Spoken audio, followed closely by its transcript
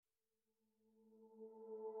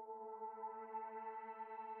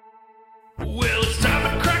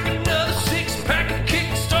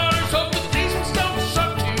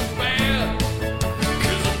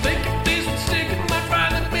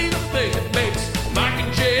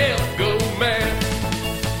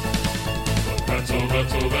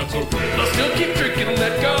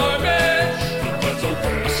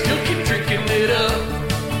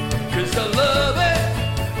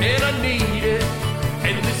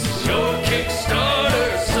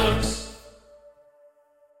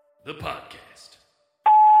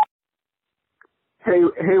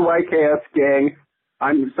Hey, YKS gang.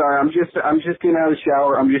 I'm sorry. I'm just getting out of the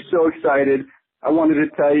shower. I'm just so excited. I wanted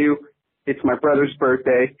to tell you it's my brother's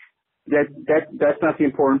birthday. That's not the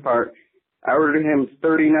important part. I ordered him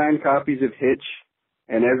 39 copies of Hitch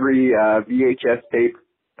and every VHS tape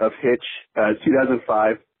of Hitch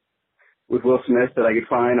 2005 with Will Smith that I could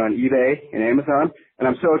find on eBay and Amazon. And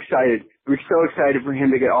I'm so excited. We're so excited for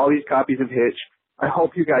him to get all these copies of Hitch. I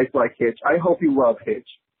hope you guys like Hitch. I hope you love Hitch.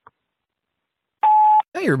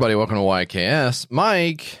 Hey everybody, welcome to YKS.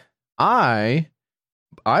 Mike, I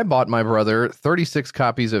bought my brother 36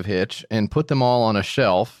 copies of Hitch and put them all on a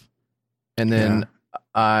shelf, and then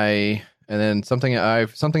something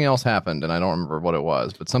else happened, and I don't remember what it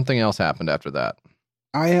was, but something else happened after that.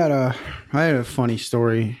 I had a funny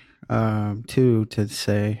story too to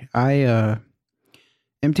say. I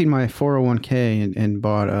emptied my 401k and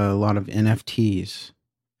bought a lot of NFTs,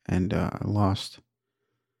 and lost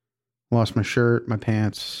my shirt, my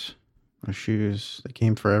pants, my shoes. They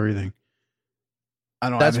came for everything.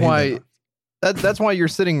 That's why you're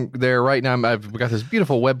sitting there right now. I've got this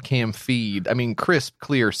beautiful webcam feed. I mean, crisp,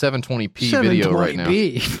 clear, 720p video right now.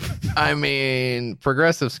 I mean,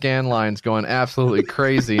 progressive scan lines going absolutely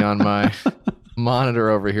crazy on my monitor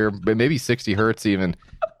over here, but maybe 60 hertz even.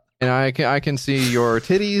 And I can see your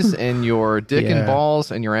titties and your dick and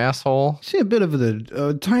balls and your asshole. See a bit of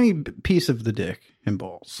a tiny piece of the dick and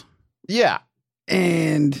balls. Yeah.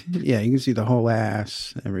 And yeah, you can see the whole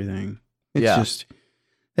ass, everything. It's just,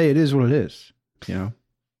 hey, it is what it is, you know?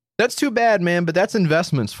 That's too bad, man, but that's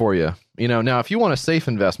investments for you. You know, now if you want a safe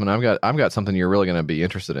investment, I've got something you're really going to be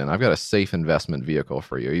interested in. I've got a safe investment vehicle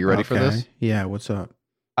for you. Are you ready for this? Yeah, what's up?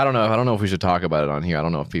 I don't know if we should talk about it on here. I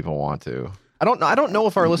don't know if people want to. I don't know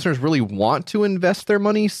if our listeners really want to invest their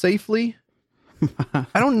money safely.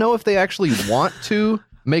 I don't know if they actually want to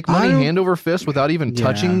make money hand over fist without even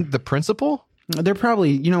touching the principal. They're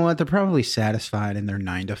probably, you know what? They're probably satisfied in their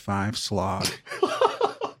 9-to-5 slog.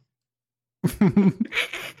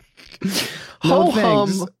 No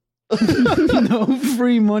thanks. No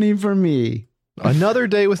free money for me. Another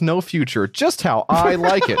day with no future. Just how I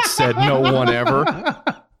like it, said no one ever.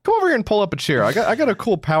 Come over here and pull up a chair. I got a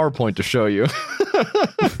cool PowerPoint to show you.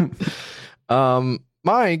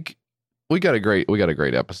 Mike, we got a great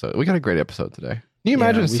episode. We got a great episode today. Can you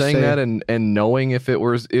imagine saying that and knowing if it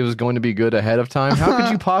was going to be good ahead of time? How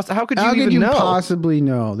could you possibly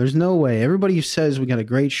know? There's no way. Everybody who says we got a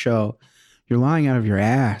great show, you're lying out of your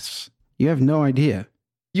ass. You have no idea.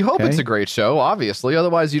 You hope it's a great show, obviously.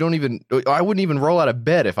 Otherwise, I wouldn't even roll out of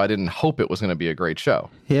bed if I didn't hope it was going to be a great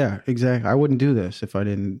show. Yeah, exactly. I wouldn't do this if I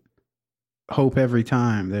didn't hope every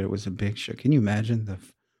time that it was a big show. Can you imagine the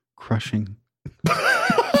crushing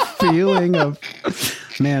feeling of,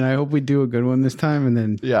 man, I hope we do a good one this time. And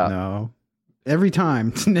then, no. Every time.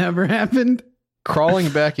 It's never happened. Crawling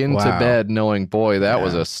back into bed knowing, boy, that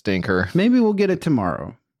was a stinker. Maybe we'll get it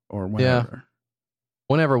tomorrow or whenever. Yeah.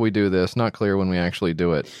 Whenever we do this, not clear when we actually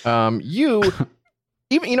do it. You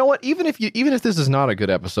know what? Even if this is not a good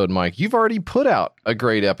episode, Mike, you've already put out a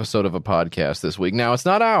great episode of a podcast this week. Now it's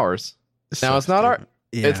not ours. Now it's not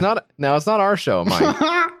our show,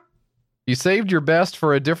 Mike. You saved your best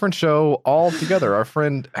for a different show altogether. Our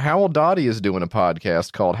friend Howell Dottie is doing a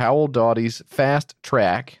podcast called Howell Dottie's Fast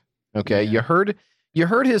Track. Okay, you heard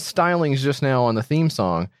his stylings just now on the theme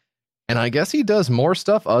song, and I guess he does more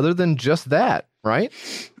stuff other than just that, right?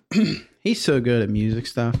 He's so good at music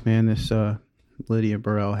stuff, man. This Lydia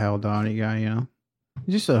Burrell, Howell Dottie guy, you know,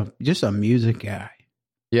 just a music guy.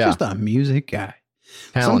 Yeah, just a music guy.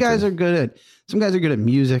 Talented. Some guys are good at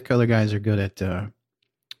music. Other guys are good at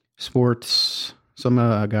sports. Some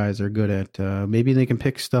guys are good at maybe they can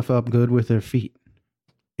pick stuff up good with their feet.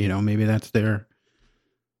 You know, maybe that's their.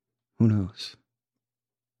 Who knows?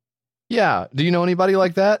 Yeah. Do you know anybody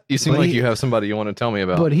like that? You seem like you have somebody you want to tell me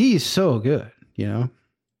about. But he's so good, you know?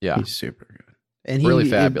 Yeah. He's super good. And really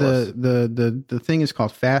fabulous. The thing is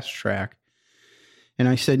called Fast Track. And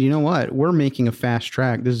I said, you know what? We're making a fast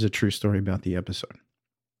track. This is a true story about the episode.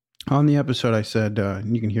 On the episode, I said,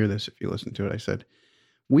 and you can hear this if you listen to it, I said,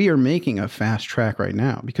 we are making a fast track right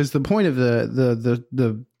now because the point of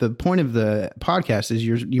the point of the podcast is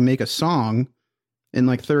you make a song in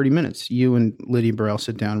like 30 minutes. You and Lydia Burrell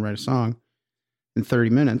sit down and write a song in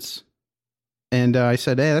 30 minutes. And I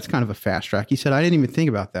said, hey, that's kind of a fast track. He said, I didn't even think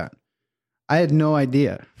about that. I had no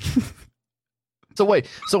idea. So wait,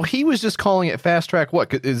 so he was just calling it Fast Track.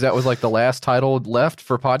 What is that? Was like the last title left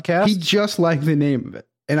for podcast? He just liked the name of it.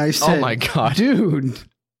 And I said, oh my God, dude,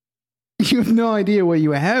 you have no idea what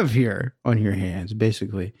you have here on your hands,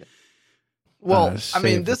 basically. Well, I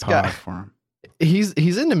mean, this guy,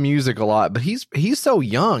 he's into music a lot, but he's so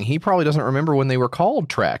young. He probably doesn't remember when they were called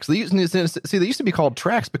tracks. They used to be called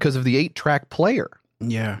tracks because of the 8-track player.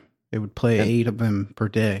 Yeah, they would play 8 of them per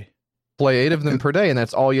day. Play 8 of them per day, and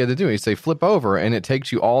that's all you had to do. You say flip over, and it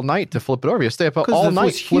takes you all night to flip it over. You stay up all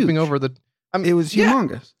night flipping over the. I mean, it was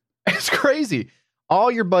humongous. It's crazy.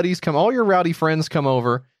 All your buddies come, all your rowdy friends come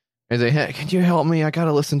over, and say, "Hey, can you help me? I got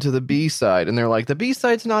to listen to the B-side." And they're like, "The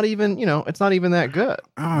B-side's not even, it's not even that good."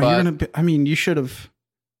 Oh, you should have.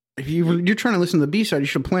 If you're trying to listen to the B-side, you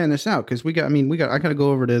should plan this out because I got to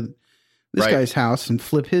go over to this guy's house and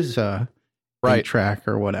flip his 8-track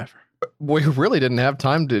or whatever. We really didn't have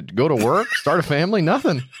time to go to work, start a family,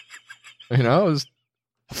 nothing. It was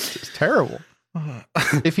terrible.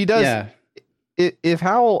 If he does, if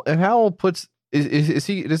Howell puts, does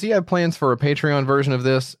he have plans for a Patreon version of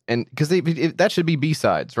this? And because that should be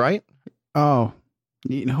B-sides, right? Oh,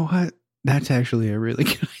 you know what? That's actually a really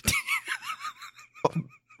good idea.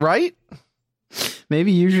 Right?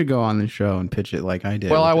 Maybe you should go on the show and pitch it like I did.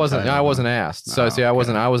 Well, I wasn't asked. So I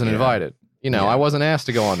wasn't invited. I wasn't asked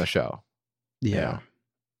to go on the show. Yeah. Of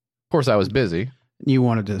course, I was busy. You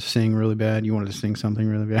wanted to sing really bad. You wanted to sing something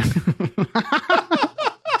really bad.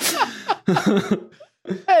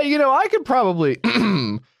 Hey, I could probably.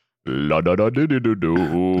 Oh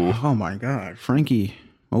my God, Frankie!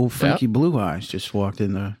 Old Frankie Blue Eyes just walked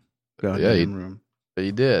in the goddamn room.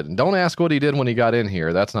 He did. And don't ask what he did when he got in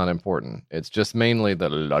here. That's not important. It's just mainly the.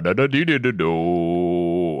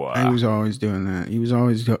 He was always doing that. He was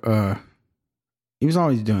always doing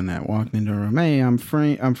that. Walking into a room. Hey, I'm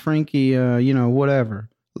Frankie. Whatever.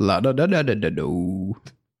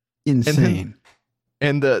 Insane.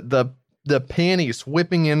 And the panties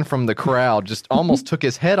whipping in from the crowd just almost took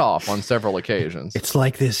his head off on several occasions. It's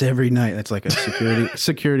like this every night. That's like a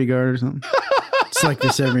security guard or something. It's like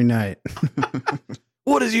this every night.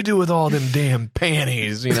 What does he do with all them damn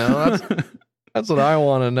panties? That's what I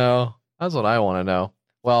want to know. That's what I want to know.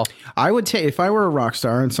 Well, I would take, if I were a rock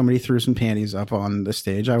star and somebody threw some panties up on the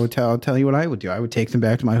stage, I'll tell you what I would do. I would take them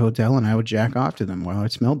back to my hotel and I would jack off to them while I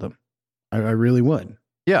smelled them. I really would.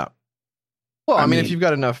 Yeah. Well, I mean, if you've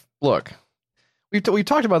got enough, look, we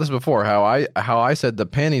talked about this before. How I said the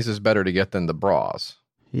panties is better to get than the bras.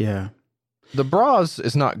 Yeah. The bras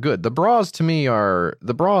is not good. The bras to me are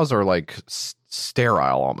like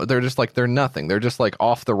sterile. Almost. They're just like, they're nothing. They're just like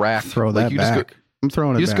off the rack. Throw that back. I'm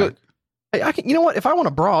throwing it back. Hey, you know what? If I want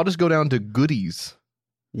a bra, I'll just go down to Goodies.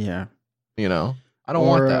 Yeah. I don't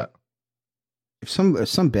want that. If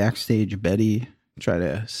some backstage Betty tried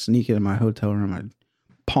to sneak into my hotel room, I'd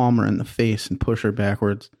palm her in the face and push her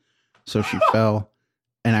backwards so she fell.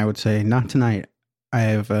 And I would say, not tonight. I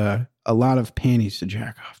have a lot of panties to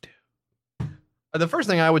jack off to. The first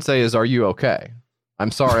thing I would say is, are you okay?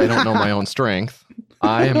 I'm sorry, I don't know my own strength.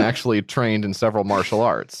 I am actually trained in several martial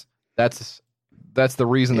arts. That's the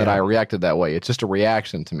reason that I reacted that way. It's just a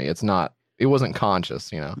reaction to me. It wasn't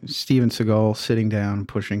conscious, Steven Seagal sitting down,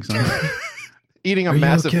 pushing something. Eating a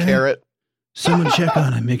massive carrot. Someone check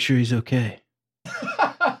on him. Make sure he's okay.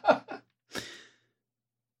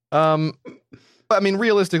 But I mean,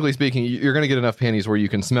 realistically speaking, you're going to get enough panties where you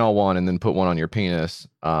can smell one and then put one on your penis.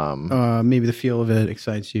 Maybe the feel of it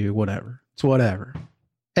excites you. Whatever. It's whatever.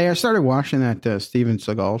 Hey, I started watching that Steven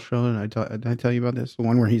Seagal show, and did I tell you about this? The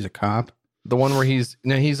one where he's a cop. The one where he's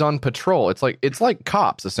on patrol. It's like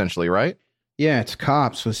Cops, essentially, right? Yeah, it's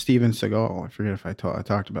Cops with Steven Seagal. I forget if I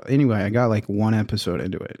talked about it. Anyway, I got like one episode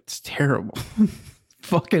into it. It's terrible.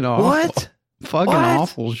 Fucking awful. What? Fucking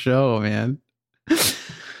awful show, man.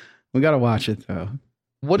 We got to watch it, though.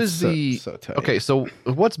 What is so okay, so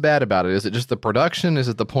what's bad about it? Is it just the production? Is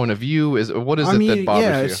it the point of view? What is it that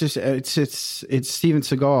bothers you? It's just it's Steven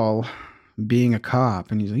Seagal being a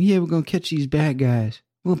cop, and he's like, yeah, we're going to catch these bad guys.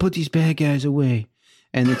 We'll put these bad guys away.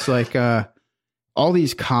 And it's like all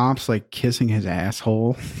these cops like kissing his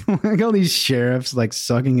asshole. Like all these sheriffs like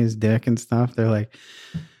sucking his dick and stuff. They're like,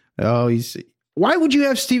 why would you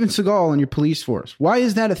have Steven Seagal in your police force? Why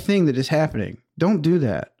is that a thing that is happening? Don't do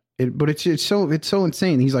that. But it's so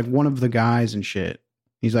insane. He's like one of the guys and shit.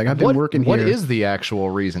 He's like, I've been working here. What is the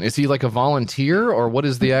actual reason? Is he like a volunteer, or what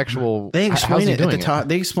is the actual? They explain it at the top.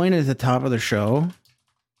 They explain it at the top of the show.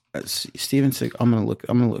 Steven Seagal. I'm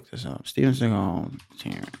gonna look this up. Steven Seagal.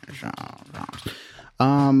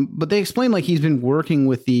 But they explain like he's been working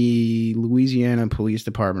with the Louisiana Police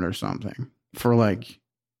Department or something for like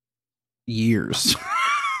years.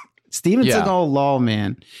 Steven Seagal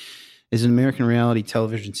Lawman is an American reality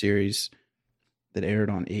television series that aired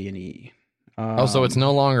on A&E. So it's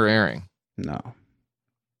no longer airing. No.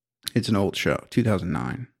 It's an old show,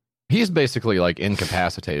 2009. He's basically like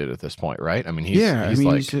incapacitated at this point, right? I mean,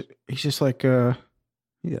 he's just like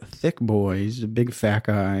he's a thick boy. He's a big fat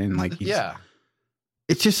guy, and like he's, yeah.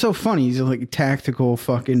 It's just so funny. He's like tactical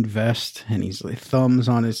fucking vest, and he's like thumbs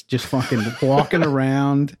on his, just fucking walking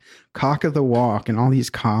around, cock of the walk, and all these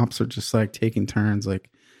cops are just like taking turns, like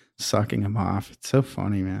sucking him off. It's so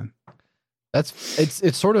funny, man.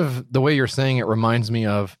 It's sort of the way you're saying it reminds me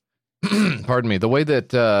of, pardon me, the way that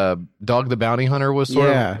Dog the Bounty Hunter was sort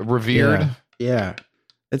of revered. Yeah.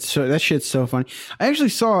 That shit's so funny. I actually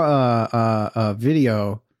saw a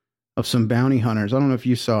video of some bounty hunters. I don't know if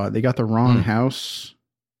you saw it. They got the wrong house,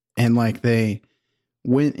 and like they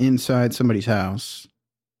went inside somebody's house.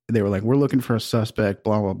 They were like, "We're looking for a suspect."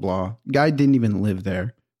 Blah blah blah. Guy didn't even live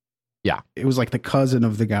there. Yeah, it was like the cousin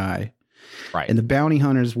of the guy. Right. And the bounty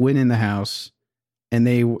hunters went in the house, and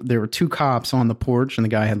there were two cops on the porch, and the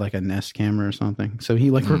guy had like a Nest camera or something. So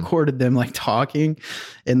he like recorded them like talking,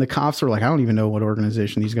 and the cops were like, "I don't even know what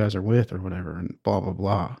organization these guys are with or whatever," and blah blah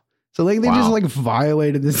blah. So like they just like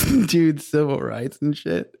violated this dude's civil rights and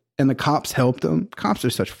shit. And the cops helped him. Cops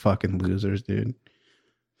are such fucking losers, dude.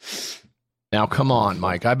 Now come on,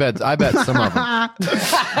 Mike. I bet some of them.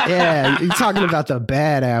 Yeah, you're talking about the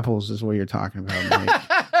bad apples is what you're talking about, Mike.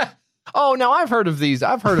 Oh, no, I've heard of these.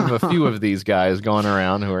 I've heard of a few of these guys going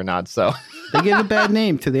around who are not so. They give a bad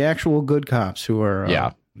name to the actual good cops who are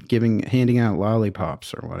handing out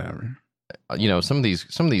lollipops or whatever. You know, some of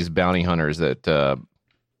these bounty hunters that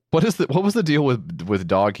what was the deal with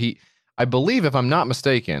Dog? I believe, if I'm not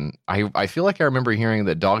mistaken, I feel like I remember hearing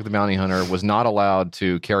that Dog the Bounty Hunter was not allowed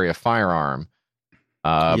to carry a firearm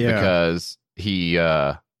because he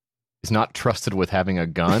is not trusted with having a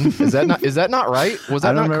gun. Is that not right? Was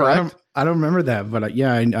that not correct? I don't remember that, but a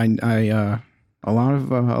lot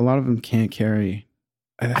of them can't carry.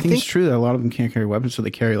 I think it's true that a lot of them can't carry weapons, so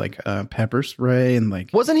they carry like pepper spray and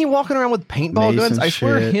like. Wasn't he walking around with paintball guns? I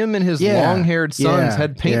swear, him and his long-haired sons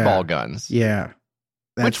had paintball guns. Yeah,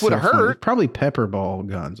 which would hurt. Funny. Probably pepper ball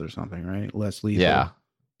guns or something, right? Less lethal. Yeah,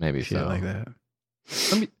 maybe shit so. Like that.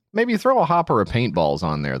 Maybe throw a hopper of paintballs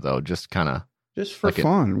on there though, just for like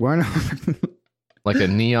fun. Why not? Like a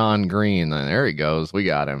neon green. There he goes. We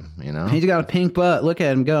got him. You know, he's got a pink butt. Look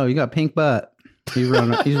at him go. You got a pink butt. He's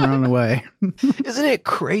running away. Isn't it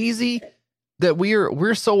crazy that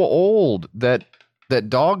we're so old that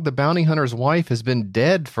Dog the Bounty Hunter's wife has been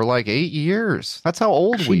dead for like 8 years? That's how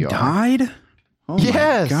old we are. She died? Oh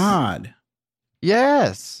yes. My God.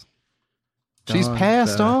 Yes. She's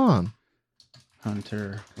passed on.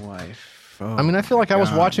 Hunter wife. Oh, I mean, I feel like I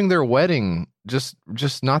was watching their wedding just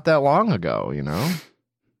not that long ago, you know?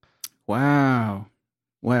 Wow.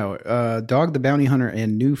 Dog the Bounty Hunter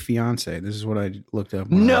and new fiance. This is what I looked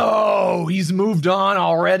up. No, he's moved on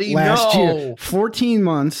already. Last year, 14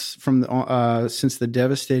 months from since the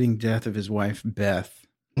devastating death of his wife Beth.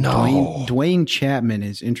 No, Dwayne Chapman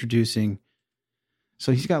is introducing.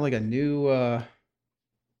 So he's got like a new.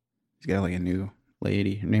 He's got like a new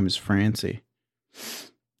lady. Her name is Francie.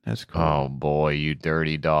 That's cool. Oh boy, you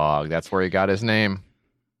dirty dog! That's where he got his name.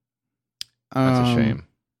 That's a shame.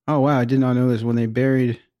 Oh, wow. I did not know this. When they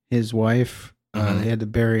buried his wife, they had to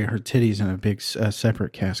bury her titties in a big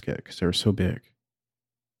separate casket because they were so big.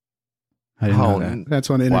 I didn't know that. That's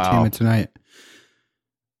on Entertainment Tonight.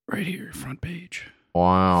 Right here, front page.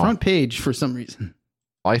 Wow. Front page for some reason.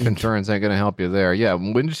 Life insurance ain't going to help you there. Yeah.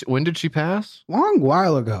 When did she pass? Long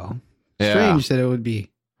while ago. Yeah. Strange that it would be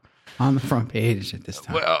on the front page at this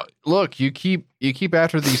time. Well, look, you keep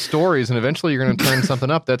after these stories, and eventually you're going to turn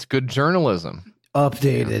something up that's good journalism.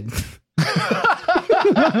 Updated.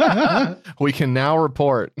 We can now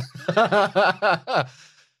report. Oh,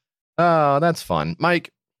 that's fun.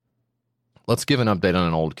 Mike, let's give an update on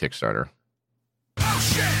an old Kickstarter. Oh,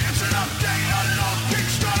 shit, it's an update on an old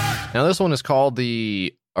Kickstarter. Now, this one is called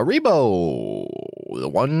the Aribo, the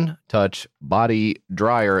One Touch Body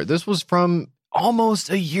Dryer. This was from almost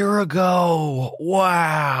a year ago.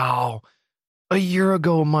 Wow. A year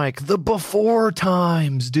ago, Mike. The before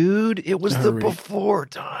times, dude. It was the before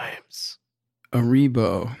times.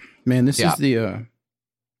 Aribo. Man, this is the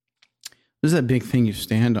this is that big thing you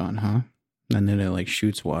stand on, huh? And then it like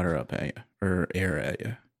shoots water up at you or air at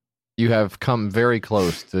you. You have come very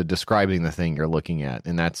close to describing the thing you're looking at,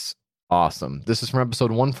 and that's awesome. This is from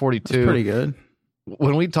episode 142. That's pretty good.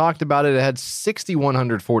 When we talked about it, it had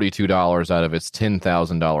 $6,142 out of its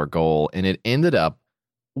 $10,000 goal, and it ended up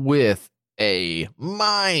with a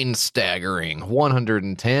mind-staggering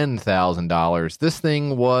 $110,000. This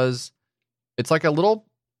thing it's like a little,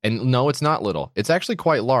 and no, it's not little. It's actually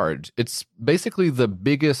quite large. It's basically the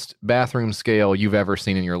biggest bathroom scale you've ever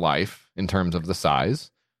seen in your life in terms of the size.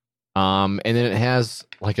 And then it has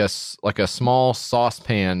like a small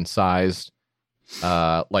saucepan sized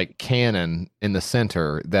like cannon in the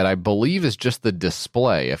center that I believe is just the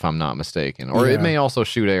display, if I'm not mistaken. Or it may also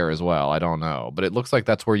shoot air as well. I don't know. But it looks like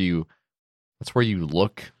that's where you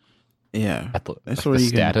look at the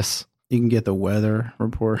status. You can get the weather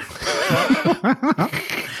report.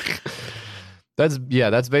 That's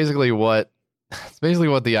basically what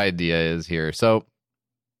the idea is here. So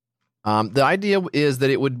the idea is that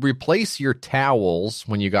it would replace your towels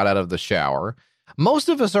when you got out of the shower. Most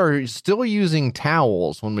of us are still using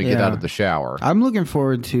towels when we get out of the shower. I'm looking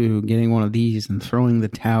forward to getting one of these and throwing the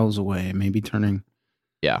towels away, maybe turning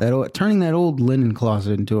that old linen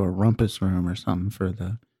closet into a rumpus room or something for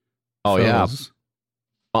the fellas.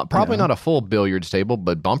 Probably not a full billiards table,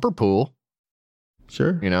 but bumper pool.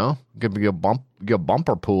 Sure. Could be a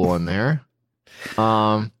bumper pool in there.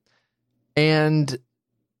 And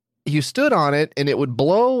you stood on it and it would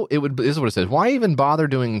blow. This is what it says. Why even bother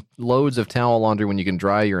doing loads of towel laundry when you can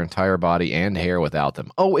dry your entire body and hair without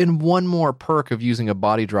them? Oh, and one more perk of using a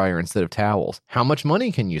body dryer instead of towels. How much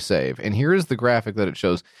money can you save? And here's the graphic that it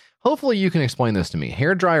shows. Hopefully you can explain this to me.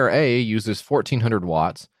 Hair dryer A uses 1,400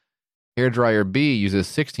 watts. Hair dryer B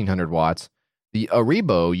uses 1,600 watts. The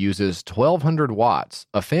Aribo uses 1,200 watts.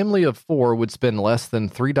 A family of 4 would spend less than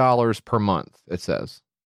 $3 per month, it says.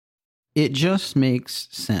 It just makes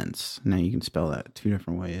sense. Now you can spell that 2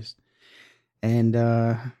 different ways. And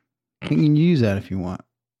you can use that if you want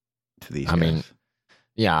to these guys. I mean,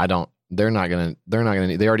 yeah, they're not going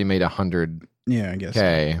to, they already made 100. Yeah, I guess.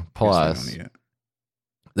 Okay, plus.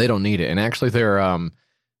 They don't need it. And actually they're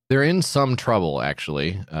in some trouble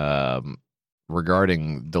actually,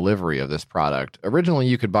 regarding delivery of this product. Originally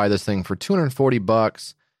you could buy this thing for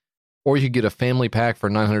 $240. Or you could get a family pack for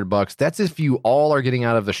 $900. That's if you all are getting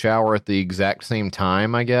out of the shower at the exact same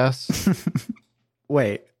time, I guess.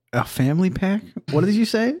 Wait, a family pack? What did you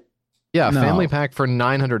say? Yeah, a family pack for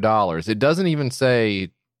 $900. It doesn't even say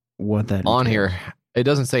what that on here. It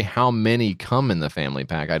doesn't say how many come in the family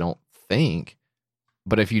pack, I don't think.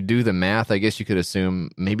 But if you do the math, I guess you could assume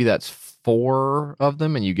maybe that's 4 of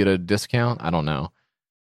them and you get a discount. I don't know.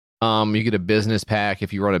 You get a business pack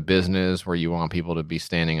if you run a business where you want people to be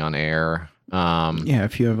standing on air.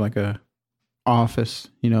 If you have like a office,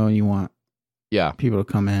 and you want people to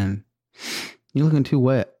come in. You're looking too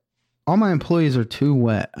wet. All my employees are too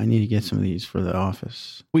wet. I need to get some of these for the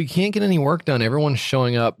office. We can't get any work done. Everyone's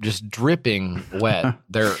showing up just dripping wet.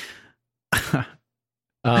 They're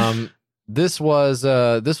this was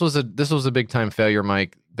a big time failure,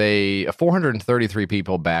 Mike. 433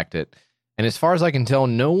 people backed it. And as far as I can tell,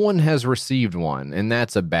 no one has received one. And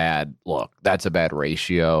that's a bad look. That's a bad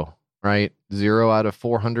ratio, right? 0 out of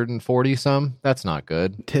 440 some. That's not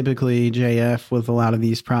good. Typically, JF, with a lot of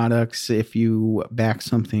these products, if you back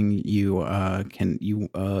something, you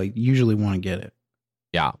usually want to get it.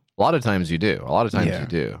 Yeah. A lot of times you do.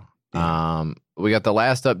 Yeah. We got the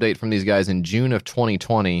last update from these guys in June of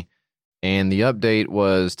 2020. And the update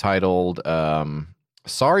was titled,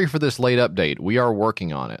 "Sorry for this late update. We are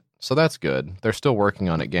working on it." So that's good. They're still working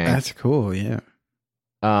on it, gang. That's cool, yeah.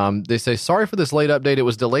 They say, "Sorry for this late update. It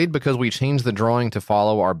was delayed because we changed the drawing to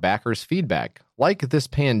follow our backers' feedback. Like this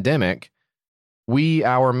pandemic,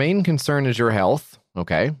 our main concern is your health.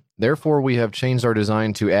 Okay. Therefore, we have changed our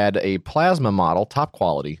design to add a plasma model, top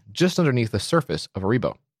quality, just underneath the surface of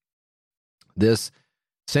Aribo. This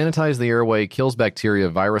sanitizes the airway, kills bacteria,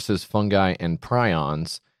 viruses, fungi, and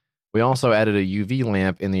prions. We also added a UV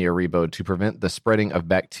lamp in the Aribo to prevent the spreading of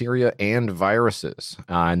bacteria and viruses.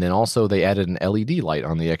 And then also they added an LED light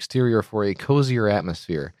on the exterior for a cozier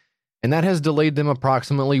atmosphere. And that has delayed them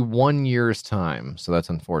approximately 1 year's time. So that's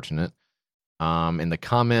unfortunate. And the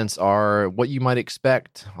comments are what you might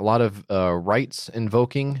expect. A lot of rights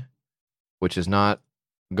invoking, which is not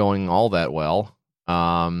going all that well.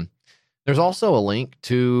 There's also a link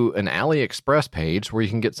to an AliExpress page where you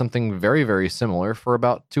can get something very, very similar for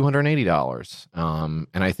about $280.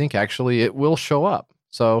 And I think actually it will show up.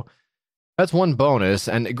 So that's one bonus.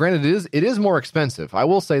 And granted, it is more expensive. I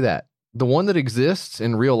will say that. The one that exists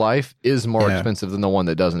in real life is more expensive than the one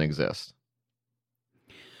that doesn't exist.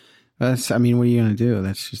 What are you going to do?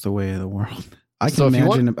 That's just the way of the world. I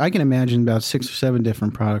can imagine about 6 or 7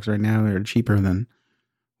 different products right now that are cheaper than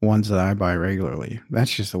ones that I buy regularly. That's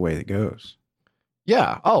just the way it goes.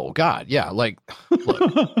 Yeah. Oh God. Yeah. Like,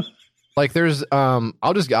 look, like there's,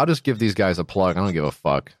 I'll just give these guys a plug. I don't give a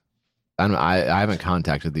fuck. I haven't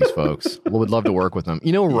contacted these folks. Would love to work with them.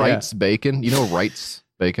 Wright's Bacon. Wright's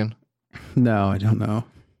Bacon? No, I don't know.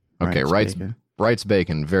 Okay. Wright's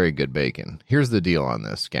Bacon. Very good bacon. Here's the deal on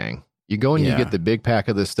this, gang. You go and you get the big pack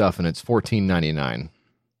of this stuff and it's $14.99.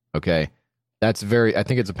 Okay. I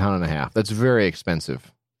think it's £1.50. That's very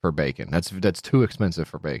expensive for bacon. That's too expensive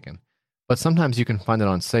for bacon. But sometimes you can find it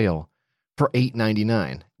on sale for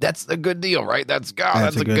 $8.99. That's a good deal, right? That's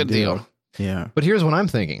a good deal. Yeah. But here's what I'm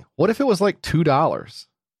thinking. What if it was like $2?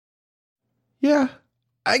 Yeah.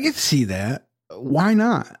 I could see that. Why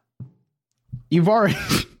not? You've already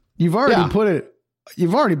put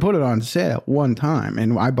it on sale one time,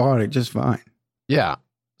 and I bought it just fine. Yeah.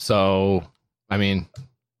 So, I mean,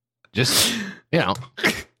 just, you know.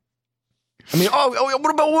 I mean,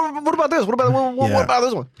 what about this? What about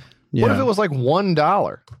this one? Yeah. What if it was like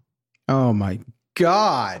 $1? Oh my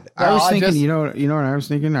God. Well, I was thinking, you know what I was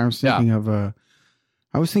thinking? I was thinking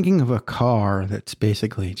of a car that's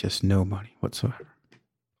basically just no money whatsoever.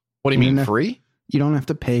 What do you mean, free? You don't have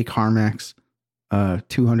to pay CarMax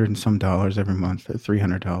 $200 and some every month, or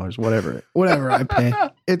 $300, whatever I pay.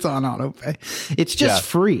 It's on auto pay. It's just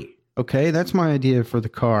free. Okay. That's my idea for the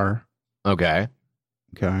car. Okay.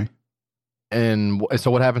 Okay. And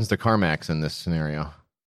so what happens to CarMax in this scenario?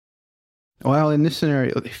 Well, in this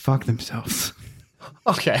scenario, they fuck themselves.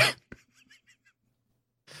 Okay.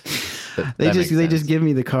 They just give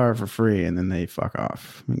me the car for free, and then they fuck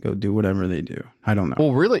off and go do whatever they do. I don't know.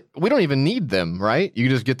 Well, really, we don't even need them, right? You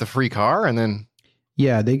just get the free car, and then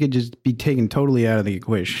they could just be taken totally out of the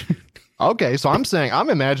equation. Okay, so I'm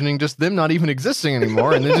imagining just them not even existing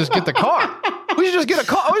anymore, and then just get the car. We should just get a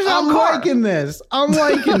car. I'm liking this.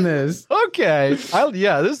 Okay.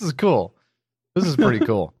 This is cool. This is pretty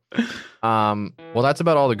cool. Well, that's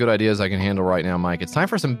about all the good ideas I can handle right now, Mike. It's time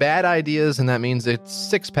for some bad ideas, and that means it's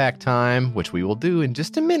six-pack time, which we will do in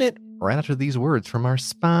just a minute, right after these words from our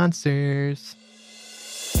sponsors.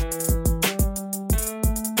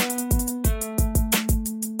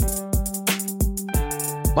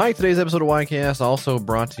 Mike, today's episode of YCast also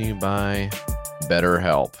brought to you by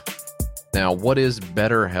BetterHelp. Now, what is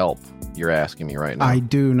BetterHelp? You're asking me right now. I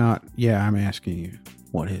do not. Yeah, I'm asking you.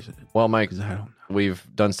 What is it? Well, Mike, I don't know. We've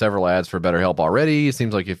done several ads for BetterHelp already. It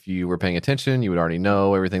seems like if you were paying attention, you would already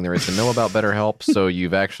know everything there is to know about BetterHelp. So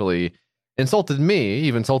you've actually insulted me.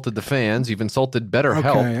 You've insulted the fans. You've insulted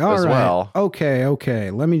BetterHelp as well.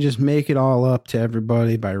 Okay. Let me just make it all up to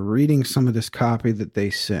everybody by reading some of this copy that they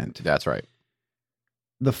sent. That's right.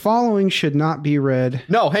 The following should not be read.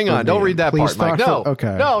 No, hang on. Don't read that part, Mike. No.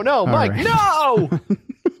 Okay. No, Mike. Right. No.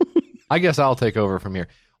 I guess I'll take over from here.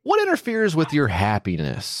 What interferes with your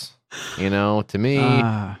happiness? You know, to me,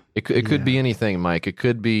 it could be anything, Mike. It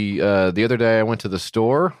could be the other day I went to the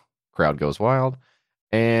store, crowd goes wild,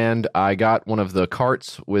 and I got one of the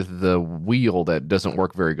carts with the wheel that doesn't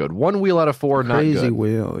work very good. One wheel out of four, not good. Crazy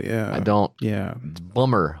wheel, yeah. I don't. Yeah. It's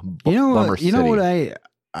bummer. You know bummer what? city. You know what?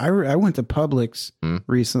 I went to Publix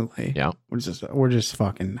recently. Yeah. We're just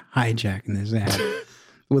fucking hijacking this ad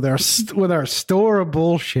with our store of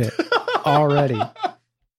bullshit already.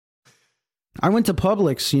 I went to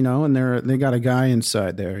Publix, you know, and they got a guy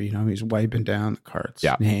inside there, you know, he's wiping down the carts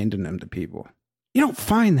and handing them to people. You don't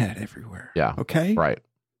find that everywhere. Yeah. Okay. Right.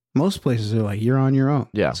 Most places are like, you're on your own.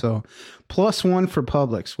 Yeah. So +1 for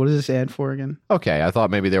Publix. What is this ad for again? Okay. I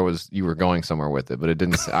thought maybe you were going somewhere with it, but it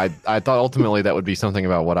didn't. I thought ultimately that would be something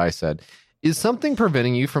about what I said. Is something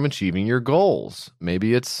preventing you from achieving your goals?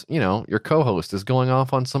 Maybe it's, you know, your co-host is going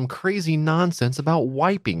off on some crazy nonsense about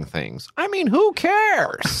wiping things. I mean, who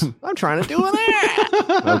cares? I'm trying to do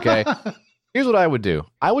that. Okay. Here's what I would do.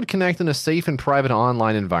 I would connect in a safe and private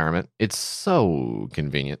online environment. It's so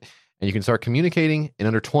convenient. And you can start communicating in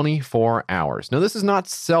under 24 hours. Now, this is not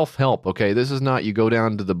self-help, okay? This is not you go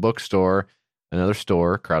down to the bookstore, another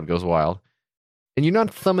store, crowd goes wild, and you're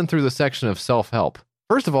not thumbing through the section of self-help.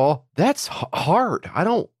 First of all, that's hard. I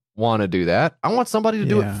don't want to do that. I want somebody to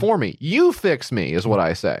do it for me. You fix me is what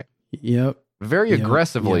I say. Yep. Very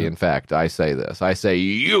aggressively, in fact, I say this. I say,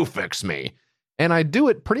 you fix me. And I do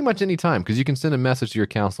it pretty much any time because you can send a message to your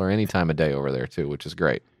counselor any time of day over there too, which is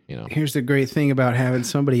great. You know. Here's the great thing about having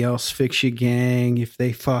somebody else fix you, gang. If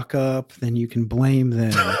they fuck up, then you can blame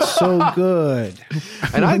them. It's so good.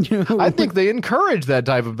 And I think they encourage that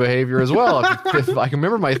type of behavior as well. If I can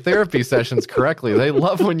remember my therapy sessions correctly, they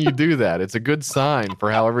love when you do that. It's a good sign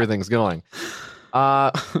for how everything's going.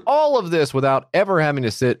 All of this without ever having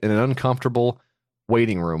to sit in an uncomfortable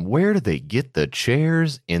waiting room. Where do they get the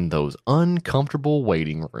chairs in those uncomfortable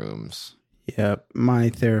waiting rooms? Yep. My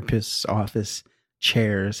therapist's office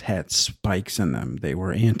chairs had spikes in them. They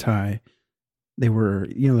were the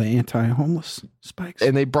anti-homeless spikes.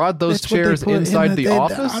 And they brought those chairs inside the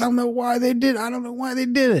office? I don't know why they did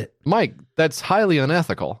it. Mike, that's highly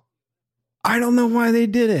unethical. I don't know why they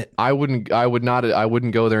did it. I wouldn't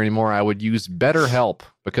go there anymore. I would use BetterHelp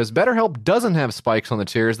because BetterHelp doesn't have spikes on the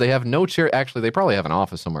chairs. They have no chair. Actually, they probably have an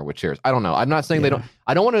office somewhere with chairs. I don't know. I'm not saying they don't.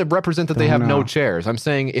 I don't want to represent that they have no chairs. I'm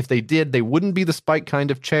saying if they did, they wouldn't be the spike kind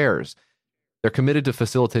of chairs. They're committed to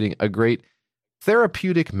facilitating a great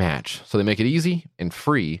therapeutic match. So they make it easy and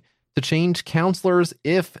free to change counselors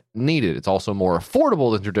if needed. It's also more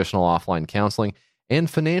affordable than traditional offline counseling, and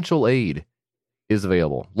financial aid is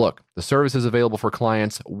available. Look, the service is available for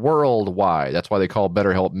clients worldwide. That's why they call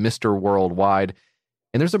BetterHelp Mr. Worldwide.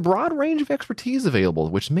 And there's a broad range of expertise available,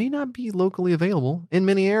 which may not be locally available in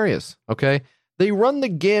many areas, okay? They run the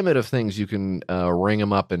gamut of things you can ring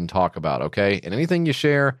them up and talk about, okay? And anything you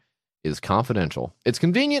share is confidential. It's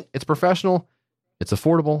convenient, it's professional, it's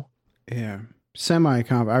affordable. Yeah.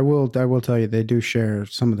 I will tell you, they do share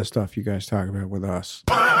some of the stuff you guys talk about with us.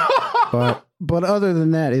 But other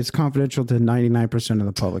than that, it's confidential to 99% of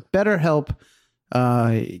the public. BetterHelp,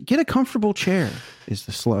 get a comfortable chair is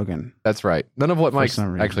the slogan. That's right. None of what Mike...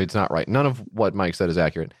 Actually, it's not right. None of what Mike said is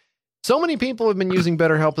accurate. So many people have been using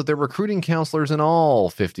BetterHelp that they're recruiting counselors in all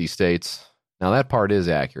 50 states. Now, that part is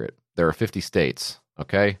accurate. There are 50 states,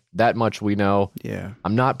 okay? That much we know. Yeah.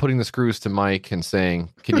 I'm not putting the screws to Mike and saying,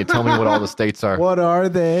 can you tell me what all the states are? What are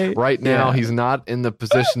they? Right now, he's not in the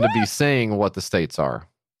position to be saying what the states are.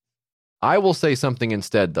 I will say something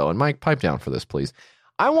instead, though. And Mike, pipe down for this, please.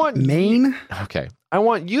 I want Maine. Okay. I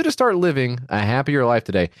want you to start living a happier life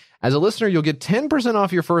today. As a listener, you'll get 10%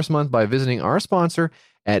 off your first month by visiting our sponsor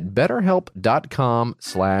at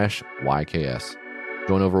betterhelp.com/YKS.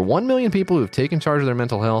 Join over 1 million people who've taken charge of their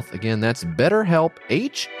mental health. Again, that's BetterHelp,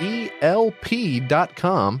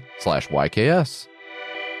 HELP.com/YKS.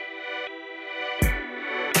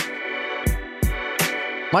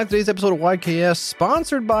 My today's episode of YKS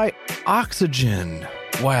sponsored by Oxygen.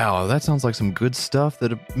 Wow, that sounds like some good stuff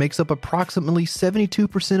that makes up approximately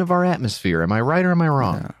 72% of our atmosphere. Am I right or am I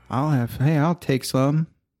wrong? Yeah, I'll take some.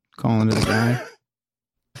 Calling it a guy.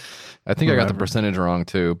 I think I got the percentage wrong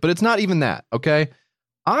too, but it's not even that, okay?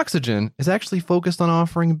 Oxygen is actually focused on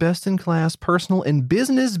offering best-in-class personal and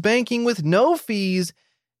business banking with no fees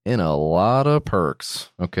and a lot of perks,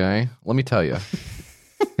 okay? Let me tell you.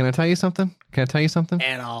 Can I tell you something?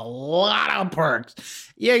 And a lot of perks.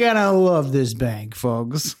 You're gonna love this bank,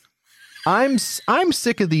 folks. I'm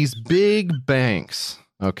sick of these big banks,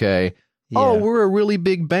 okay? Yeah. Oh, we're a really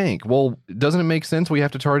big bank. Well, doesn't it make sense we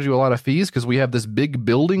have to charge you a lot of fees because we have this big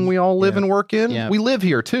building we all live and work in? Yeah. We live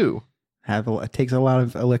here, too. It takes a lot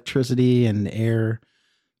of electricity and air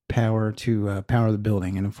power to power the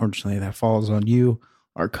building, and unfortunately, that falls on you,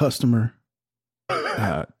 our customer,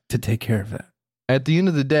 to take care of that. At the end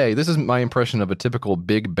of the day, this is my impression of a typical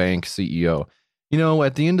big bank CEO. You know,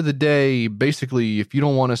 at the end of the day, basically, if you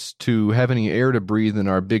don't want us to have any air to breathe in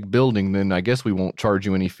our big building, then I guess we won't charge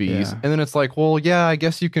you any fees. Yeah. And then it's like, well, yeah, I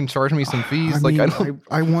guess you can charge me some fees.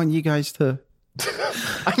 I want you guys to.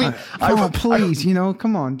 Please,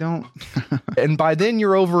 come on, don't. And by then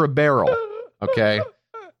you're over a barrel, okay?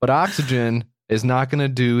 But Oxygen is not going to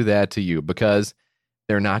do that to you because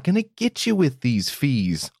they're not going to get you with these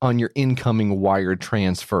fees on your incoming wire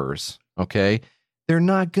transfers, okay? They're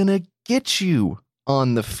not going to get you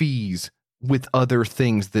on the fees with other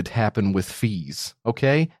things that happen with fees,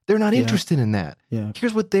 okay? They're not interested in that. Yeah.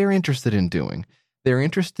 Here's what they're interested in doing. They're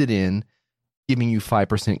interested in giving you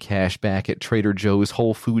 5% cash back at Trader Joe's,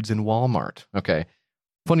 Whole Foods, and Walmart, okay?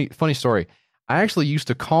 Funny story. I actually used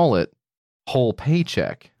to call it whole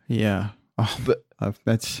paycheck. Yeah. Oh, but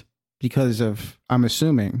that's because of, I'm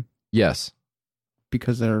assuming. Yes.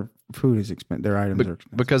 Because their food is expensive. Their items are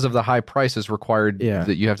expensive. Because of the high prices required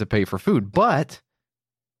that you have to pay for food. But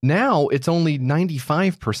now it's only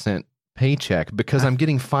 95% paycheck because I'm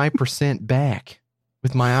getting 5% back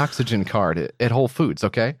with my Oxygen card at Whole Foods,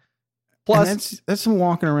 okay? Plus, that's some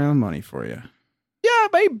walking around money for you. Yeah,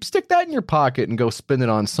 babe, stick that in your pocket and go spend it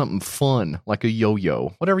on something fun, like a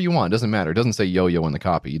yo-yo. Whatever you want. Doesn't matter. It doesn't say yo-yo in the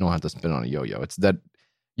copy. You don't have to spend on a yo-yo. It's that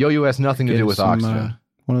yo-yo has nothing to do with Oxygen.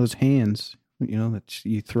 One of those hands, that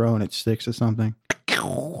you throw and it sticks to something.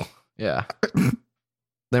 Yeah.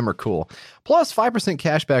 Them are cool. Plus 5%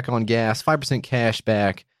 cash back on gas, 5% cash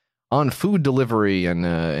back on food delivery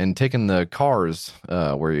and taking the cars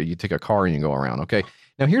where you take a car and you go around, okay?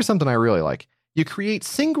 Now, here's something I really like. You create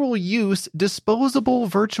single-use, disposable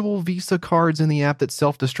virtual Visa cards in the app that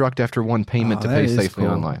self-destruct after one payment to pay safely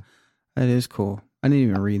online. That is cool. I didn't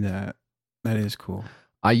even read that. That is cool.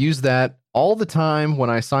 I use that all the time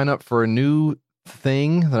when I sign up for a new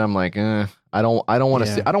thing that I'm like, I don't want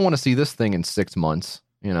to see. I don't want to see this thing in 6 months.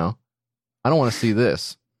 I don't want to see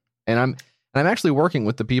this. And And I'm actually working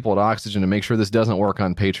with the people at Oxygen to make sure this doesn't work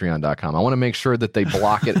on patreon.com. I want to make sure that they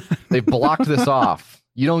block it. They've blocked this off.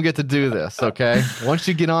 You don't get to do this, okay? Once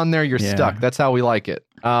you get on there, you're stuck. That's how we like it.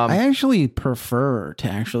 I actually prefer to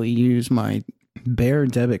actually use my Bear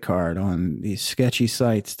debit card on these sketchy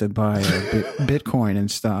sites to buy Bitcoin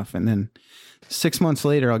and stuff. And then 6 months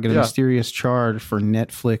later, I'll get a mysterious charge for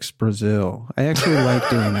Netflix Brazil. I actually like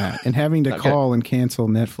doing that and having to call and cancel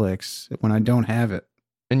Netflix when I don't have it.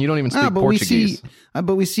 And you don't even speak Portuguese.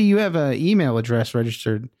 But we see you have an email address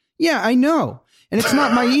registered. Yeah, I know. And it's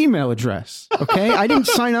not my email address. Okay. I didn't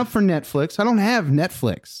sign up for Netflix. I don't have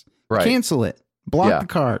Netflix. Right. Cancel it. Block the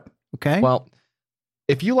card. Okay. Well,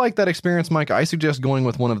 if you like that experience, Mike, I suggest going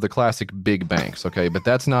with one of the classic big banks. Okay. But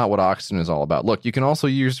that's not what Oxygen is all about. Look, you can also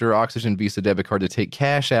use your Oxygen Visa debit card to take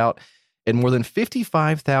cash out at more than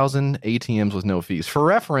 55,000 ATMs with no fees. For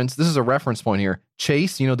reference, this is a reference point here.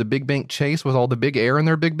 Chase, you know, the big bank Chase with all the big air in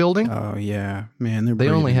their big building? Oh, yeah. Man, they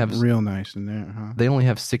only have real nice in there, huh? They only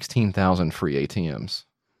have 16,000 free ATMs.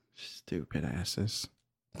 Stupid asses.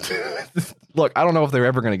 Look, I don't know if they're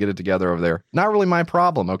ever going to get it together over there. Not really my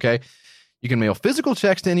problem, okay? You can mail physical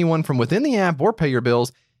checks to anyone from within the app or pay your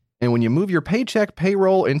bills. And when you move your paycheck,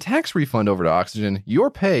 payroll, and tax refund over to Oxygen,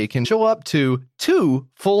 your pay can show up to 2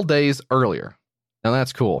 full days earlier. Now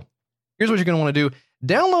that's cool. Here's what you're going to want to do.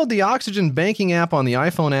 Download the Oxygen banking app on the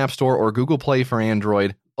iPhone App Store or Google Play for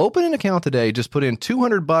Android. Open an account today. Just put in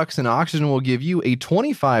 $200 and Oxygen will give you a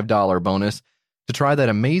 $25 bonus to try that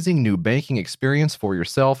amazing new banking experience for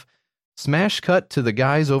yourself. Smash cut to the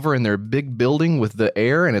guys over in their big building with the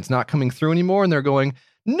air and it's not coming through anymore. And they're going,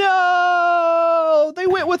 no, they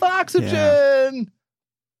went with Oxygen. Yeah.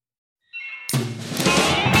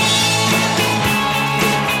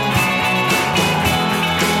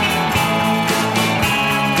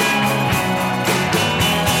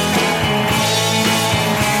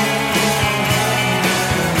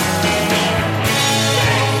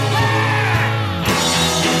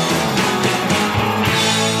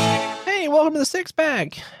 Welcome to the Six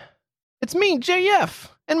Pack. It's me, JF,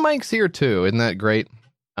 and Mike's here too. Isn't that great?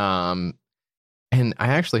 And I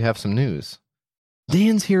actually have some news.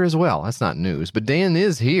 Dan's here as well. That's not news, but Dan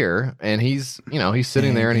is here, and he's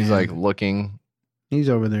sitting there and he's like looking. He's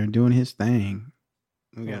over there doing his thing.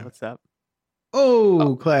 Yeah, what's up?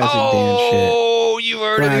 Oh, classic Dan shit. Oh, you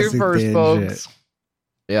heard it here first, Dan folks.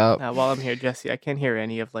 Yeah. While I'm here, Jesse, I can't hear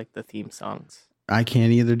any of like the theme songs. I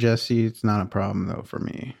can't either, Jesse. It's not a problem though for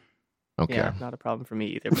me. Okay. Yeah, not a problem for me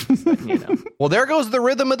either. But just letting you know. Well, there goes the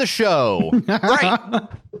rhythm of the show.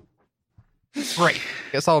 Great.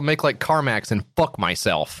 Guess I'll make like CarMax and fuck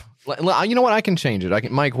myself. You know what? I can change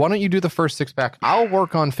it. Mike, why don't you do the first six pack? I'll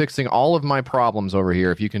work on fixing all of my problems over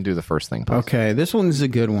here if you can do the first thing, please. Okay, this one's a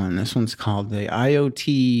good one. This one's called the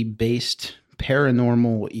IoT-based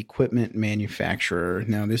paranormal equipment manufacturer.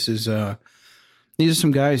 Now, these are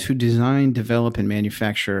some guys who design, develop, and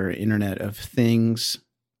manufacture Internet of Things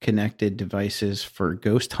connected devices for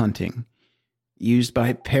ghost hunting used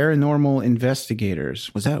by paranormal investigators.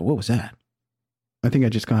 What was that? I think I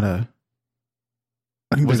just got a...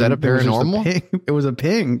 Was that a paranormal? It was a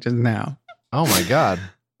ping just now. Oh my God.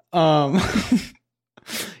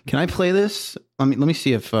 Can I play this? Let me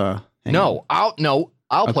see if I'll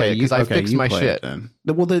play it because I fixed my shit.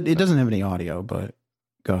 Well, it doesn't have any audio, but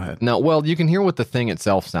go ahead. No, well, you can hear what the thing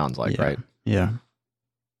itself sounds like, right? Yeah.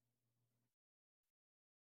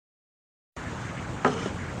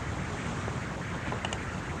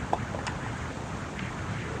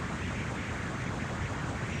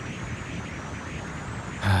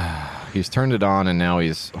 He's turned it on and now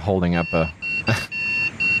he's holding up a...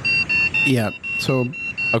 Yeah, so...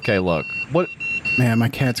 Okay, look. What? Man, my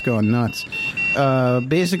cat's going nuts.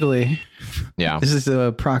 Basically, this is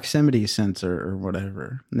a proximity sensor or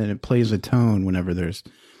whatever. And then it plays a tone whenever there's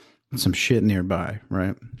some shit nearby,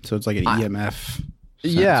 right? So it's like an EMF sensor.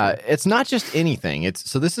 Yeah, it's not just anything.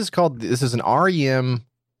 This is an REM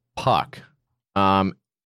puck.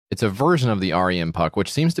 It's a version of the REM puck,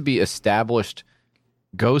 which seems to be established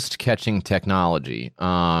ghost catching technology.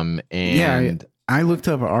 And I looked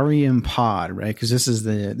up REM pod, right? Because this is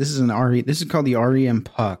called the REM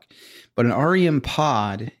puck, but an REM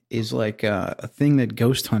pod is like a thing that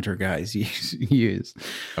ghost hunter guys use.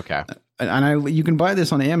 Okay, and you can buy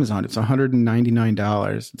this on Amazon. It's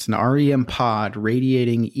 $199. It's an REM pod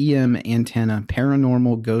radiating EM antenna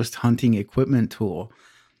paranormal ghost hunting equipment tool.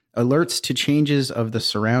 Alerts to changes of the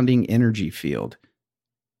surrounding energy field.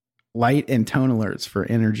 Light and tone alerts for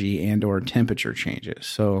energy and or temperature changes.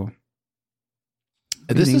 So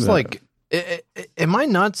this is like, am I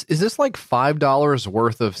nuts? Is this like $5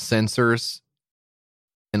 worth of sensors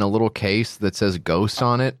in a little case that says Ghost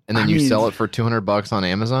on it, and then I you mean, sell it for $200 on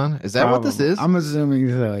Amazon? Is that what this is? I'm assuming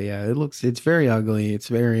so. Yeah, it's very ugly. It's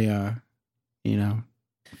very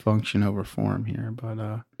function over form here,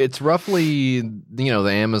 but It's roughly, the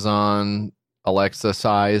Amazon Alexa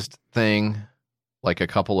sized thing, like a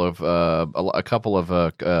couple of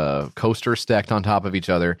coasters stacked on top of each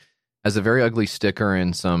other, has a very ugly sticker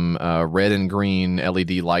and some red and green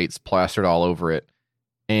LED lights plastered all over it.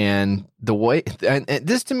 And the way, and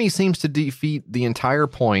this to me seems to defeat the entire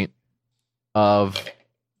point of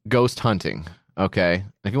ghost hunting. Okay,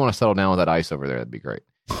 if you want to settle down with that ice over there, that'd be great.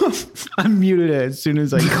 I muted it as soon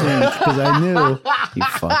as I could because I knew you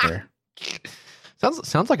fucker.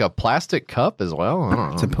 Sounds like a plastic cup as well. I don't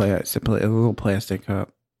know. It's a little plastic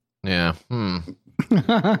cup. Yeah. Didn't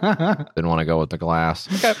want to go with the glass.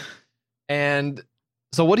 Okay. And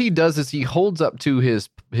so what he does is he holds up to his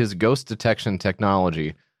ghost detection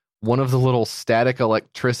technology one of the little static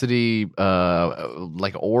electricity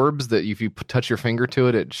like orbs that if you touch your finger to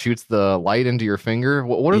it, it shoots the light into your finger.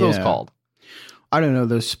 What are those called? I don't know.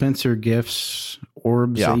 Those Spencer Gifts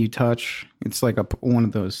orbs that you touch. It's like one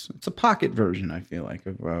of those. It's a pocket version, I feel like,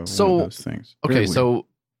 of one of those things. Okay, so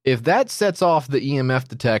if that sets off the EMF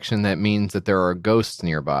detection, that means that there are ghosts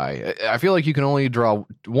nearby. I feel like you can only draw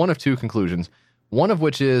one of two conclusions. One of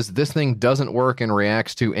which is this thing doesn't work and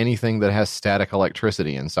reacts to anything that has static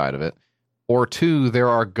electricity inside of it. Or two, there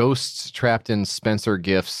are ghosts trapped in Spencer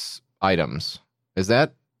Gifts items. Is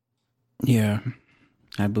that? Yeah,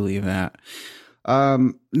 I believe that.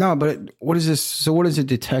 No, but what is this? So what is it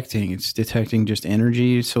detecting? It's detecting just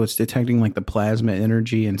energy. So it's detecting like the plasma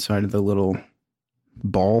energy inside of the little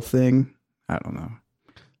ball thing. I don't know.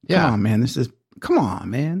 Yeah. Come on,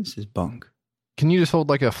 man. This is bunk. Can you just hold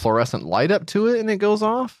like a fluorescent light up to it and it goes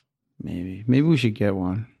off? Maybe we should get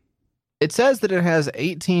one. It says that it has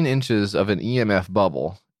 18 inches of an EMF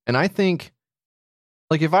bubble. And I think,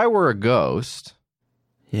 like, if I were a ghost,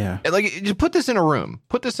 like, just put this in a room.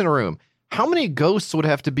 How many ghosts would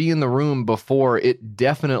have to be in the room before it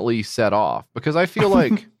definitely set off? Because I feel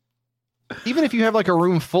like even if you have like a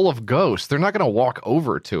room full of ghosts, they're not going to walk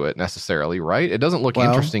over to it necessarily, right? It doesn't look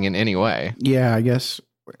interesting in any way. Yeah, I guess.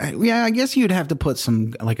 Yeah, I guess you'd have to put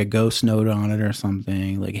some like a ghost note on it or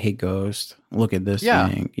something. Like, hey, ghost, look at this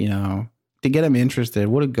thing. You know, to get them interested.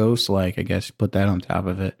 What a ghost like? I guess put that on top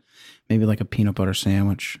of it. Maybe like a peanut butter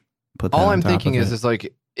sandwich. Put that all on I'm top thinking of is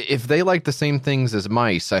like, if they like the same things as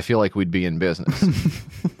mice, I feel like we'd be in business.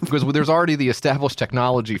 Because there's already the established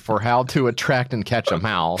technology for how to attract and catch a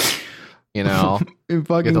mouse. You know, you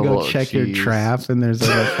fucking go check your trap, and there's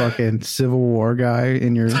like a fucking Civil War guy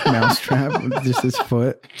in your mouse trap with just his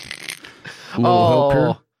foot.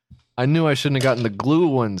 I knew I shouldn't have gotten the glue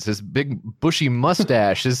ones. His big bushy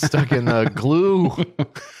mustache is stuck in the glue.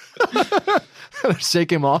 Shake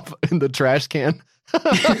him off in the trash can.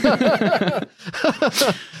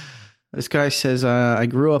 This guy says, I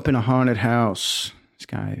grew up in a haunted house. This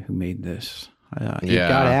guy who made this. It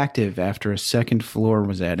got active after a second floor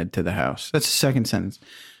was added to the house. That's the second sentence.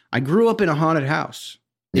 I grew up in a haunted house.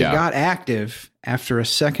 It got active after a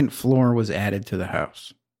second floor was added to the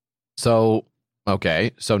house. So,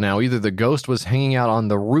 okay. So now either the ghost was hanging out on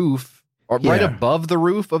the roof or right above the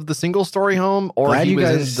roof of the single-story home, or he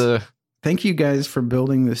was in the... Thank you guys for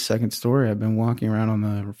building this second story. I've been walking around on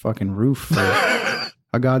the fucking roof for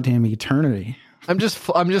a goddamn eternity. I'm just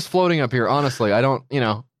floating up here. Honestly, I don't,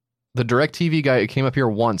 the DirecTV guy came up here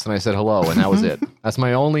once and I said hello and that was it. That's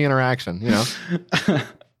my only interaction,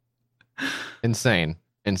 Insane.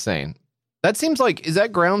 That seems like, is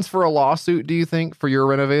that grounds for a lawsuit, do you think, for your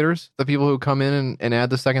renovators? The people who come in and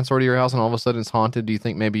add the second story to your house and all of a sudden it's haunted? Do you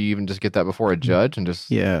think maybe you even just get that before a judge and just...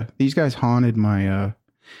 Yeah, these guys haunted my...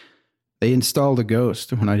 They installed a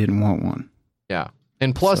ghost when I didn't want one. Yeah.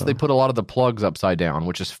 And plus, they put a lot of the plugs upside down,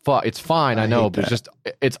 which is it's fine, I know, but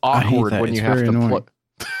it's awkward when you have to plug.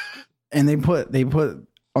 And they put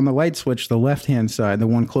on the light switch, the left-hand side, the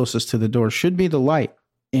one closest to the door, should be the light.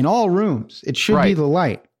 In all rooms, it should be the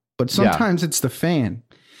light. But sometimes it's the fan.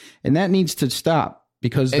 And that needs to stop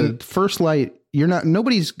because the first light,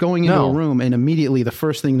 nobody's going into a room and immediately the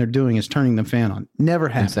first thing they're doing is turning the fan on. Never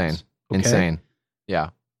happens. Insane. Yeah.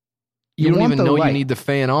 You don't even know you need the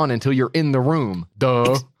fan on until you're in the room.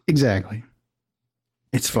 Duh. Exactly.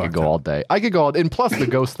 It's fucked. I could go all day. And plus the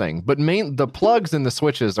ghost thing. But the plugs and the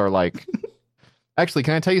switches are like... Actually,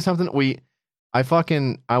 can I tell you something?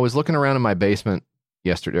 I was looking around in my basement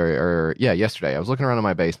yesterday. Yesterday. I was looking around in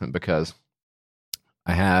my basement because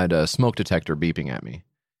I had a smoke detector beeping at me.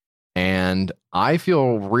 And I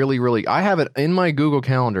feel really, really... I have it in my Google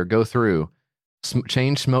Calendar. Go through.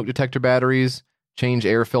 Change smoke detector batteries. Change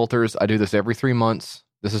air filters. I do this every 3 months.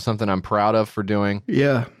 This is something I'm proud of for doing.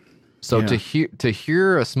 Yeah. So Yeah. to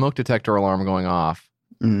hear a smoke detector alarm going off,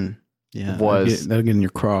 Yeah. was that'll get in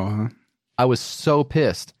your craw, huh? I was so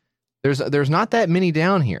pissed. There's not that many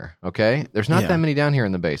down here, okay? There's not that many down here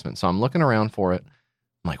in the basement. So I'm looking around for it.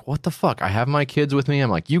 I'm like, what the fuck? I have my kids with me. I'm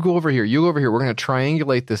like, you go over here, you go over here. We're going to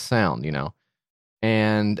triangulate this sound, you know?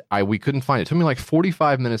 And we couldn't find it. It took me like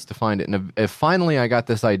 45 minutes to find it. And if finally I got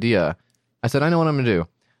this idea, I said, I know what I'm going to do.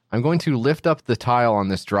 I'm going to lift up the tile on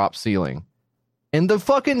this drop ceiling. And the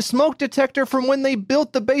fucking smoke detector from when they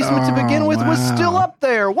built the basement to begin with was still up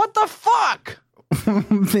there. What the fuck?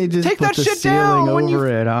 They just Take put that the shit ceiling down when over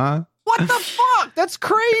it, huh? What the fuck? That's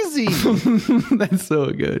crazy. That's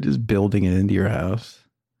so good. Just building it into your house.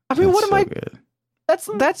 I mean, what am I? Good.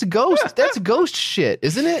 That's ghost. That's ghost shit,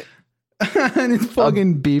 isn't it? And it's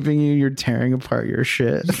fucking beeping you. You're tearing apart your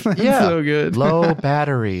shit. That's so good. Low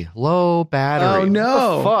battery. Low battery. Oh,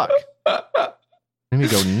 no. What the fuck? Let me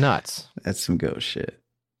go nuts. That's some ghost shit.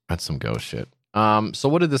 That's some ghost shit. So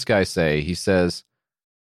what did this guy say? He says,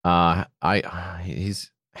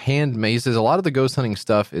 he's handmade. He says a lot of the ghost hunting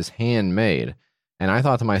stuff is handmade. And I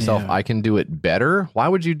thought to myself, I can do it better. Why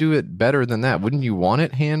would you do it better than that? Wouldn't you want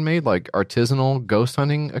it handmade, like artisanal ghost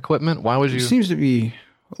hunting equipment? Why would you? It seems to be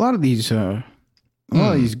a lot of these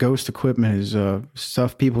ghost equipment is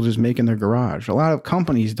stuff people just make in their garage. A lot of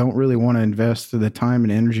companies don't really want to invest the time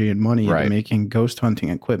and energy and money into making ghost hunting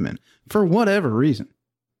equipment for whatever reason.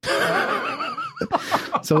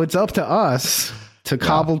 So it's up to us to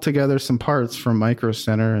cobble together some parts from Micro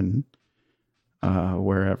Center and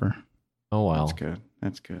wherever. Oh, wow. That's good.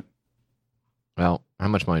 That's good. Well, how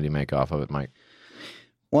much money do you make off of it, Mike?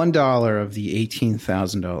 $1 of the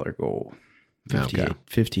 $18,000 goal. 58, Okay.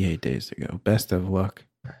 58 days to go. Best of luck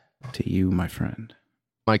to you, my friend.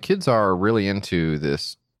 My kids are really into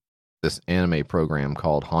this anime program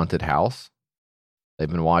called Haunted House. They've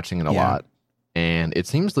been watching it a lot, and it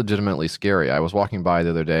seems legitimately scary. I was walking by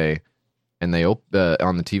the other day, and they on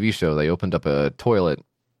the TV show, they opened up a toilet,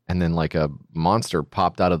 and then like a monster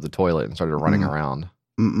popped out of the toilet and started running around.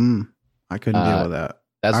 I couldn't deal with that.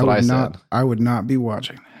 That's what I said. I would not be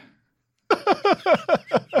watching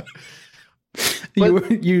that.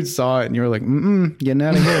 You saw it and you were like, getting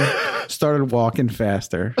out of here. Started walking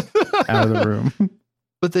faster out of the room.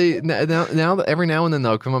 But they now every now and then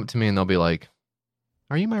they'll come up to me and they'll be like,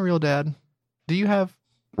 "Are you my real dad? Do you have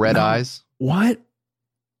red eyes?" What?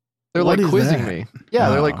 They're What like is quizzing that? me.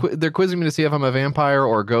 Yeah, they're quizzing me to see if I'm a vampire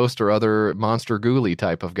or a ghost or other monster ghoulie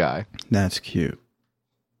type of guy. That's cute.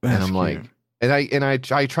 And I'm like, and I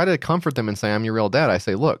try to comfort them and say I'm your real dad. I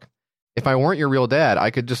say, look, if I weren't your real dad,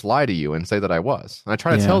 I could just lie to you and say that I was. And I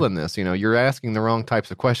try to tell them this, you're asking the wrong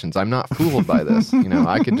types of questions. I'm not fooled by this.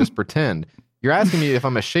 I could just pretend. You're asking me if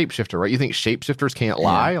I'm a shapeshifter, right? You think shapeshifters can't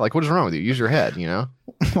lie? Like, what is wrong with you? Use your head,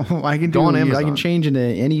 I can Go on Amazon. I can change into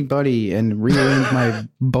anybody and rearrange my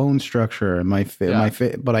bone structure and my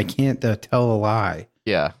but I can't tell a lie.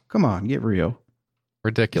 Yeah. Come on, get real.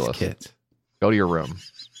 Ridiculous. These kids. Go to your room,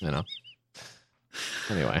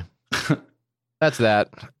 Anyway, that's that.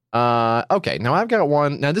 Okay, now I've got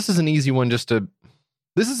one. Now this is an easy one just to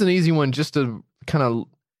kind of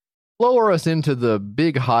lower us into the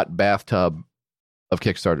big hot bathtub of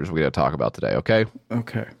Kickstarters we got to talk about today, okay?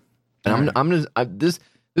 Okay. And this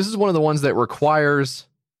is one of the ones that requires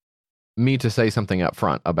me to say something up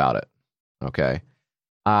front about it. Okay.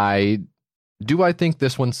 I think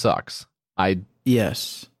this one sucks.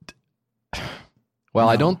 Yes.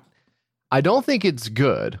 Well, No. I don't think it's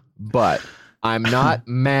good, but I'm not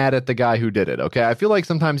mad at the guy who did it. Okay. I feel like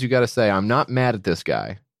sometimes you got to say, I'm not mad at this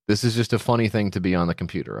guy. This is just a funny thing to be on the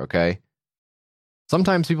computer. Okay.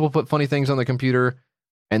 Sometimes people put funny things on the computer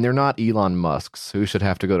and they're not Elon Musk's who should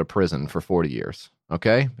have to go to prison for 40 years.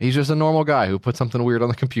 Okay. He's just a normal guy who put something weird on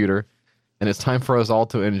the computer, and it's time for us all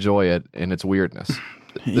to enjoy it and its weirdness.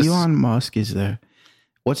 Elon Musk is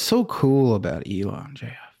what's so cool about Elon,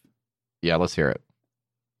 JF? Yeah. Let's hear it.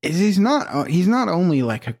 Is he's not only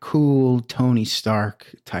like a cool Tony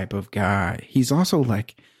Stark type of guy. He's also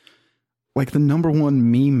like the number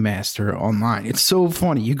one meme master online. It's so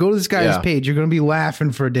funny. You go to this guy's page, you're going to be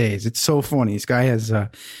laughing for days. It's so funny. This guy has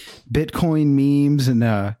Bitcoin memes and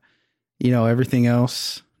everything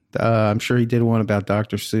else. I'm sure he did one about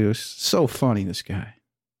Dr. Seuss. So funny, this guy.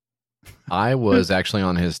 I was actually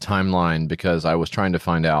on his timeline because I was trying to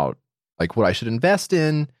find out like what I should invest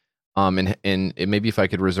in. And maybe if I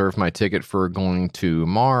could reserve my ticket for going to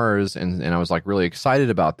Mars, and I was like really excited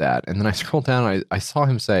about that. And then I scrolled down and I saw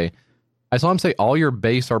him say, all your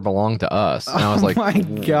base are belong to us. And I was like, my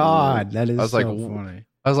God, that is funny.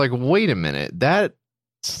 I was like, wait a minute,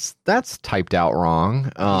 that's typed out wrong.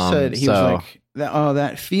 He said he was like,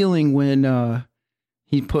 that feeling when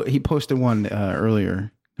he posted one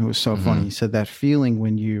earlier. It was so funny. He said that feeling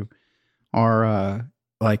when you are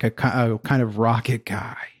like a kind of rocket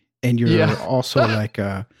guy, and you're also like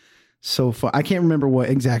so fun. I can't remember what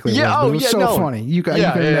exactly. It was, but it was so funny. You can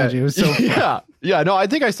imagine. It was so funny. Yeah. No, I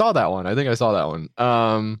think I saw that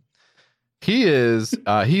one. He is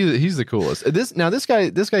he's the coolest. This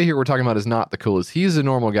guy here we're talking about is not the coolest. He's a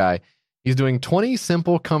normal guy. He's doing 20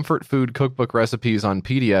 simple comfort food cookbook recipes on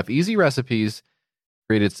PDF. Easy recipes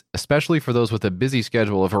created especially for those with a busy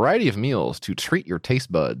schedule. A variety of meals to treat your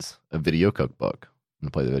taste buds. A video cookbook. I'm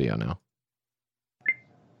gonna play the video now.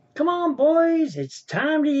 Come on, boys, it's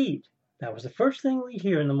time to eat. That was the first thing we'd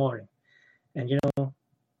hear in the morning. And you know,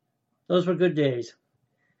 those were good days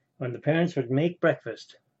when the parents would make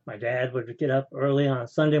breakfast. My dad would get up early on a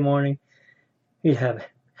Sunday morning. He'd have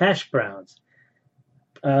hash browns,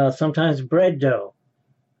 sometimes bread dough,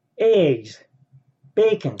 eggs,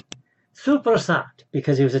 bacon, soprasat,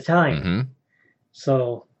 because he was Italian. Mm-hmm.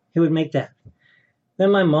 So he would make that. Then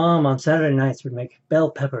my mom on Saturday nights would make bell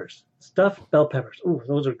peppers, stuffed bell peppers. Ooh,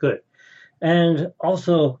 those are good. And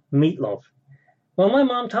also meatloaf. Well, my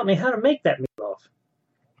mom taught me how to make that meatloaf.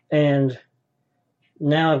 And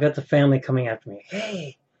now I've got the family coming after me.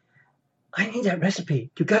 Hey, I need that recipe.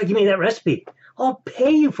 You got to give me that recipe. I'll pay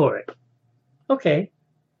you for it. Okay,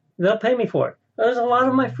 they'll pay me for it. There's a lot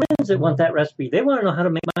of my friends that want that recipe. They want to know how to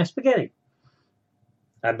make my spaghetti.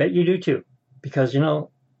 I bet you do too. Because, you know,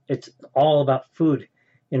 it's all about food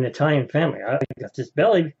in the Italian family. I got this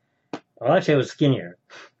belly. Well, actually, I was skinnier.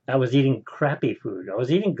 I was eating crappy food. I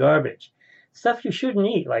was eating garbage. Stuff you shouldn't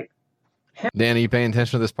eat, like... Dan, are you paying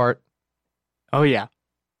attention to this part? Oh, yeah.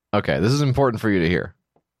 Okay, this is important for you to hear.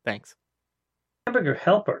 Thanks. Hamburger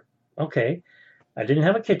helper. Okay. I didn't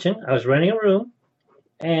have a kitchen. I was renting a room.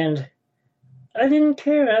 And I didn't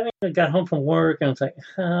care. I mean, I got home from work and it's like,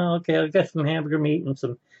 oh, okay, I got some hamburger meat and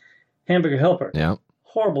some hamburger helper. Yeah.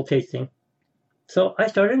 Horrible tasting. So I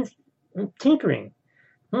started tinkering.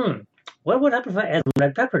 What would happen if I add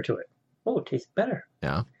red pepper to it? Oh, it tastes better.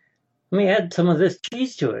 Yeah. Let me add some of this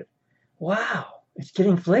cheese to it. Wow, it's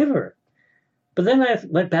getting flavor. But then I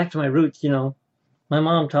went back to my roots, you know. My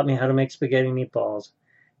mom taught me how to make spaghetti meatballs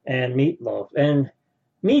and meatloaf. And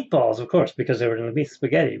meatballs, of course, because they were in the beef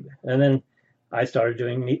spaghetti. And then I started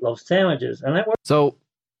doing meatloaf sandwiches. And I worked. So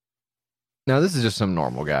now this is just some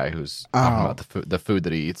normal guy who's talking about the food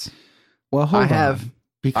that he eats. Well, hold on.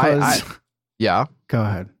 Because yeah. Go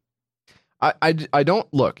ahead. I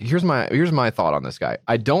don't look. Here's my thought on this guy.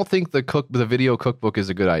 I don't think the video cookbook is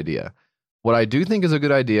a good idea. What I do think is a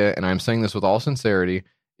good idea, and I'm saying this with all sincerity,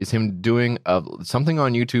 is him doing something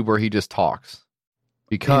on YouTube where he just talks,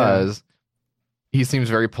 because he seems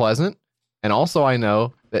very pleasant, and also I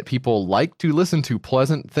know that people like to listen to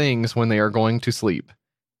pleasant things when they are going to sleep,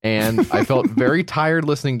 and I felt very tired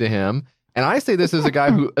listening to him. And I say this as a guy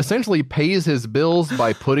who essentially pays his bills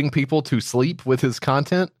by putting people to sleep with his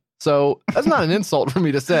content. So that's not an insult for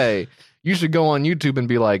me to say. You should go on YouTube and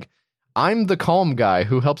be like, I'm the calm guy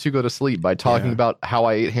who helps you go to sleep by talking about how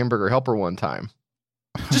I ate hamburger helper one time.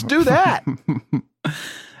 Just do that.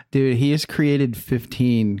 Dude, he has created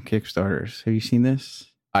 15 Kickstarters. Have you seen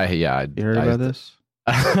this? You heard about this?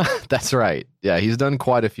 That's right. Yeah, he's done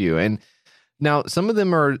quite a few. And now some of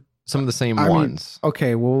them are some of the same ones.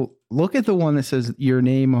 Okay, well, look at the one that says your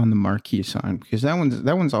name on the marquee sign, because that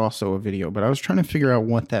one's also a video, but I was trying to figure out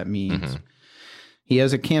what that means. Mm-hmm. He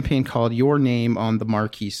has a campaign called Your Name on the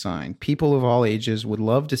Marquee Sign. People of all ages would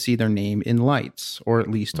love to see their name in lights, or at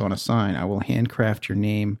least on a sign. I will handcraft your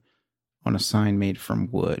name on a sign made from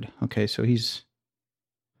wood. Okay, so he's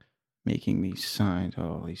making these signs.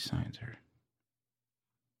 Oh, these signs are...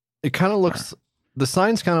 It kind of looks... The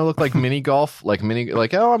signs kind of look like mini golf, like,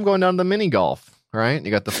 oh, I'm going down to the mini golf, right?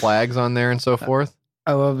 You got the flags on there and so forth.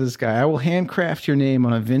 I love this guy. I will handcraft your name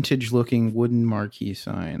on a vintage-looking wooden marquee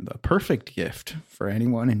sign. The perfect gift for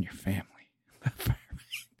anyone in your family.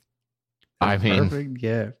 Perfect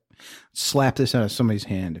gift. Slap this out of somebody's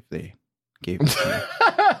hand if they gave it to me.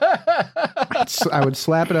 I would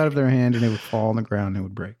slap it out of their hand and it would fall on the ground and it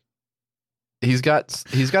would break. He's got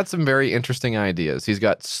some very interesting ideas. He's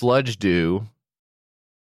got Sludge Do.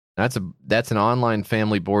 That's an online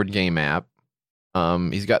family board game app.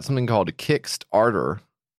 He's got something called Kickstarter.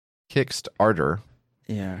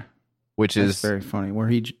 Yeah. Which is very funny, where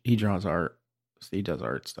he draws art. So he does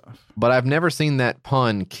art stuff. But I've never seen that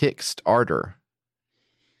pun, Kickstarter.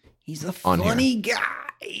 He's a funny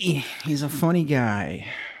guy. He's a funny guy.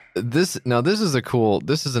 This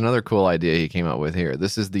is another cool idea he came up with here.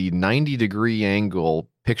 This is the 90-degree angle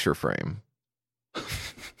picture frame.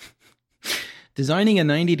 Designing a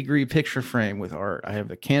 90-degree picture frame with art. I have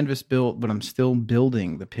the canvas built, but I'm still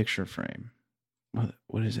building the picture frame.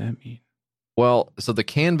 What does that mean? Well, so the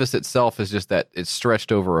canvas itself is just that it's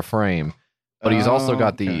stretched over a frame, but he's also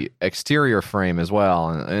got the exterior frame as well.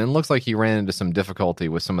 And it looks like he ran into some difficulty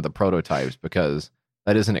with some of the prototypes because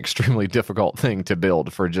that is an extremely difficult thing to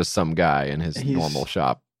build for just some guy in his normal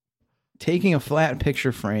shop. Taking a flat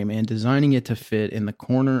picture frame and designing it to fit in the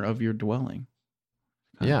corner of your dwelling.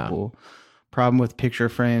 Yeah. Cool. Problem with picture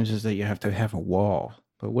frames is that you have to have a wall.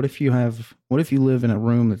 But what if you live in a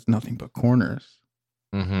room that's nothing but corners?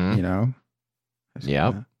 Mm-hmm. You know?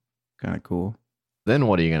 Yep. Kind of cool. Then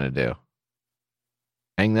what are you going to do?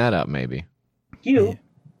 Hang that up, maybe.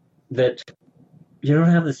 That you don't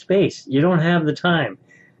have the space. You don't have the time.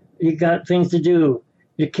 You got things to do.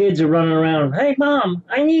 Your kids are running around. Hey, Mom,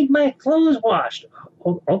 I need my clothes washed.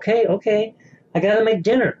 Okay. I got to make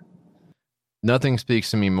dinner. Nothing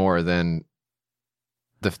speaks to me more than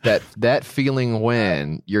that feeling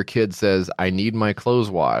when your kid says, I need my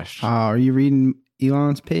clothes washed. Are you reading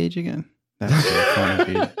Elon's page again? That's so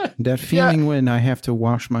funny, dude. That feeling when I have to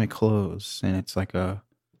wash my clothes and it's like a...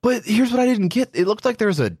 But here's what I didn't get. It looked like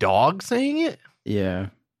there's a dog saying it. Yeah.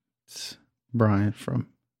 It's Brian from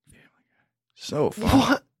Family Guy. So funny.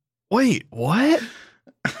 What? Wait, what?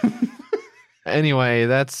 Anyway,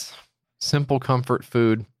 that's Simple Comfort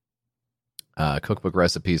Food. Cookbook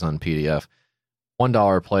recipes on PDF.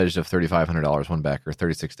 $1 pledge of $3,500, one backer,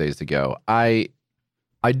 36 days to go. I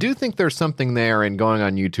do think there's something there in going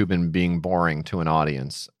on YouTube and being boring to an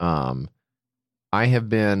audience. I have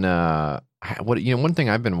been one thing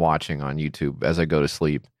I've been watching on YouTube as I go to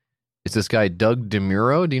sleep is this guy Doug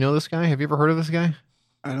DeMuro. Do you know this guy? Have you ever heard of this guy?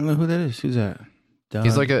 I don't know who that is. Who's that? Doug?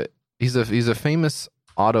 He's a famous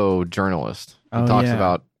auto journalist. He talks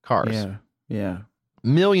about cars. Yeah.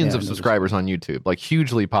 Millions of subscribers on YouTube, like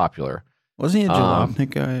hugely popular. Wasn't he a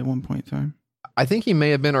Jalopnik guy at one point in time? I think he may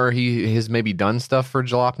have been, or he has maybe done stuff for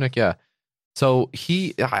Jalopnik. Yeah. So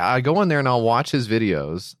I go in there and I'll watch his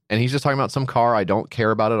videos, and he's just talking about some car I don't care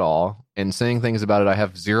about at all, and saying things about it I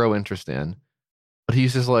have zero interest in. But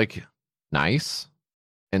he's just like nice,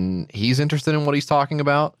 and he's interested in what he's talking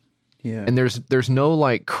about. Yeah. And there's no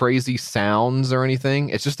like crazy sounds or anything.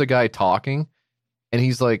 It's just a guy talking, and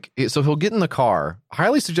he's like, so he'll get in the car. I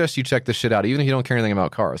highly suggest you check this shit out, even if you don't care anything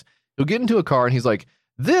about cars. He'll get into a car and he's like,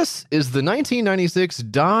 this is the 1996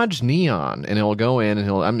 Dodge Neon. And he'll go in and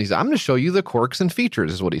I'm going to show you the quirks and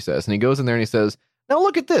features is what he says. And he goes in there and he says, now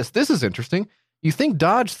look at this. This is interesting. You think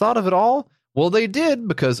Dodge thought of it all? Well, they did,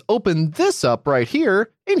 because open this up right here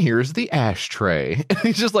and here's the ashtray. And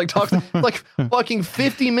he's just like talks like fucking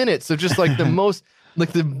 50 minutes of just like the most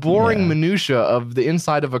like the boring minutia of the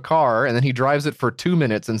inside of a car. And then he drives it for 2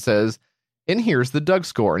 minutes and says, and here's the Doug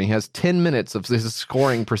score. And he has 10 minutes of his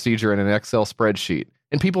scoring procedure in an Excel spreadsheet.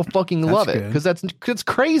 And people fucking love it because it's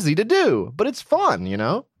crazy to do, but it's fun, you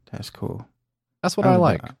know? That's cool. That's what I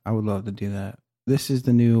like. I would love to do that. This is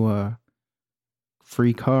the new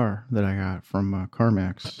free car that I got from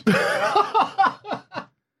CarMax.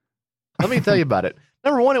 Let me tell you about it.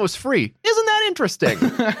 Number one, it was free. Isn't that interesting?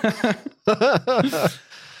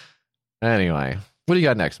 Anyway, what do you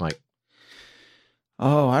got next, Mike?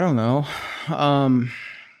 Oh, I don't know.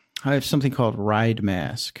 I have something called Ride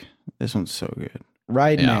Mask. This one's so good.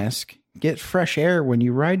 Ride Mask. Get fresh air when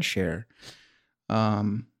you ride share. I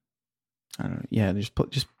don't know. Yeah, just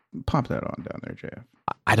pop that on down there, Jeff.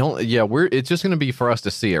 I don't. Yeah, it's just going to be for us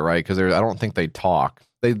to see it, right? Because I don't think they talk.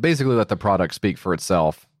 They basically let the product speak for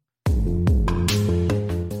itself.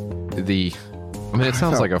 It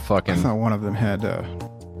sounds like a fucking. I thought one of them had.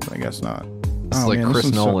 I guess not. It's like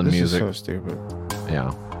Chris Nolan music. This is so stupid. Yeah.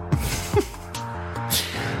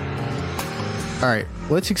 All right,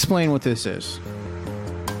 let's explain what this is.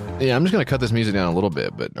 Yeah, I'm just going to cut this music down a little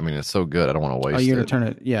bit, but I mean, it's so good. I don't want to waste it. Oh, you're going to turn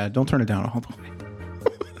it? Yeah, don't turn it down all the way.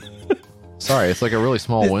 Sorry, it's like a really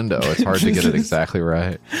small window. It's hard to get it exactly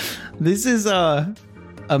right. This is a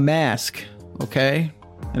mask, okay?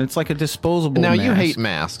 And it's like a disposable mask. Now, you hate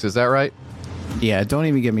masks, is that right? Yeah, don't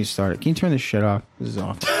even get me started. Can you turn this shit off? This is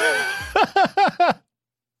off.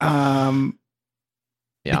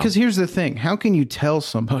 Yeah. Because here's the thing. How can you tell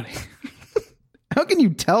somebody... How can you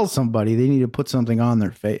tell somebody they need to put something on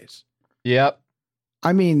their face? Yep.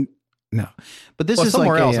 I mean, no. But this is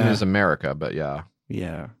somewhere like else in America, but yeah.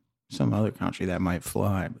 Yeah. Some other country that might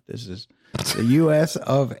fly, but this is the US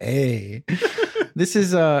of A. This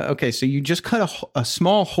is, okay, so you just cut a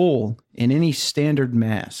small hole in any standard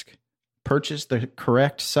mask. Purchase the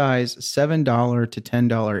correct size $7 to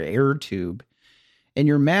 $10 air tube, and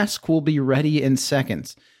your mask will be ready in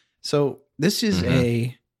seconds. So this is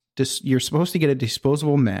you're supposed to get a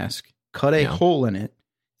disposable mask. cut a hole in it,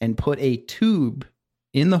 and put a tube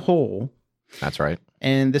in the hole. That's right.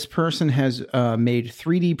 And this person has made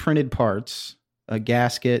 3D printed parts, a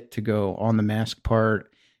gasket to go on the mask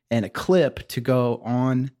part, and a clip to go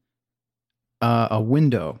on a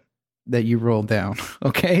window that you roll down.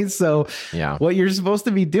 Okay. So what you're supposed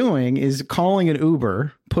to be doing is calling an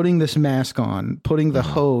Uber, putting this mask on, putting the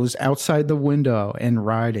hose outside the window and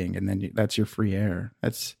riding. And then that's your free air.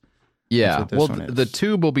 That's well, the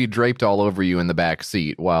tube will be draped all over you in the back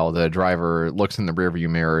seat while the driver looks in the rearview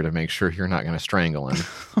mirror to make sure you're not going to strangle him.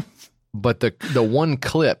 But the one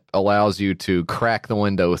clip allows you to crack the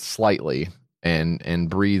window slightly and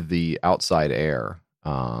breathe the outside air,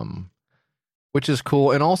 which is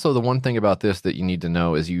cool. And also the one thing about this that you need to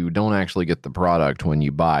know is you don't actually get the product when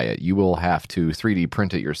you buy it. You will have to 3D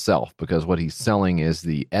print it yourself because what he's selling is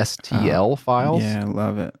the STL files. Yeah, I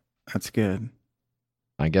love it. That's good.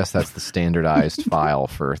 I guess that's the standardized file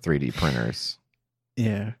for 3D printers.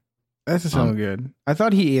 Yeah, that's so good. I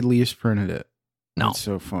thought he at least printed it. No. That's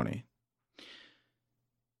so funny.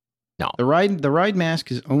 No. The ride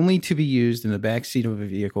mask is only to be used in the back seat of a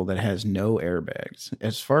vehicle that has no airbags.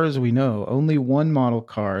 As far as we know, only one model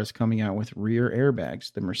car is coming out with rear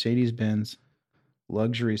airbags, the Mercedes-Benz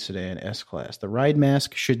luxury sedan S-Class. The ride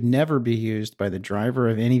mask should never be used by the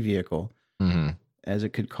driver of any vehicle as it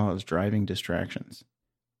could cause driving distractions.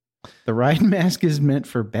 The ride mask is meant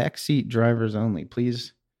for backseat drivers only.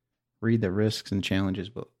 Please read the risks and challenges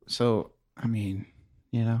book. So, I mean,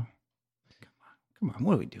 come on,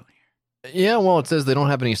 what are we doing here? Yeah, well, it says they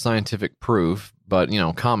don't have any scientific proof, but,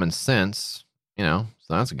 common sense, so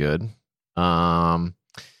that's good.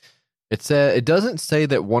 It doesn't say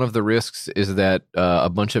that one of the risks is that a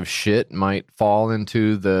bunch of shit might fall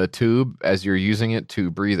into the tube as you're using it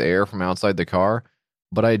to breathe air from outside the car.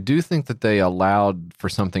 But I do think that they allowed for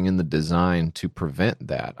something in the design to prevent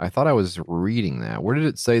that. I thought I was reading that. Where did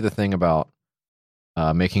it say the thing about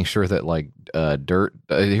making sure that dirt?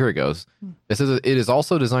 Here it goes. It says it is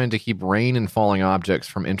also designed to keep rain and falling objects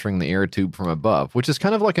from entering the air tube from above, which is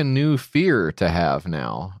kind of like a new fear to have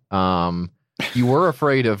now. You were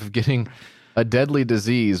afraid of getting a deadly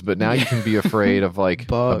disease, but now you can be afraid of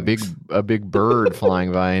like a big bird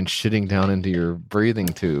flying by and shitting down into your breathing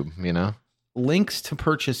tube. Links to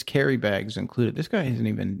purchase carry bags included. This guy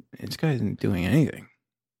isn't doing anything.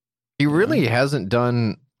 He really hasn't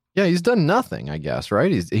done. Yeah, he's done nothing, I guess,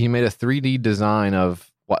 right? He made a 3D design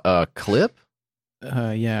of what, a clip?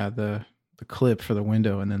 The clip for the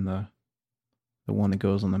window and then the one that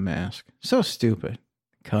goes on the mask. So stupid.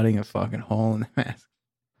 Cutting a fucking hole in the mask.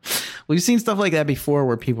 We've seen stuff like that before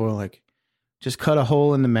where people are like, just cut a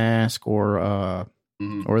hole in the mask or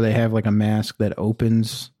they have like a mask that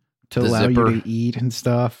opens to allow you to eat and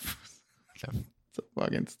stuff. It's so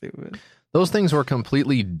fucking stupid. Those things were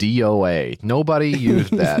completely DOA. Nobody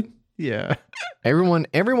used that. Yeah. Everyone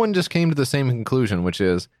just came to the same conclusion, which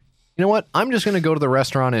is, you know what? I'm just going to go to the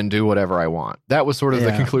restaurant and do whatever I want. That was sort of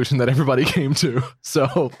the conclusion that everybody came to.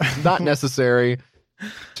 So not necessary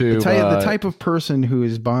to... The type of person who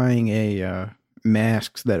is buying a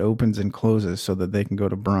mask that opens and closes so that they can go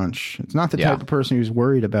to brunch. It's not the type of person who's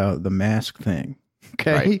worried about the mask thing.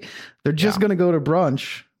 Okay? Right. They're just going to go to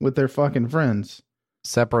brunch with their fucking friends.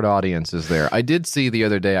 Separate audiences there. I did see the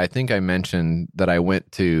other day, I think I mentioned that I got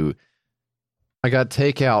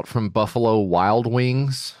takeout from Buffalo Wild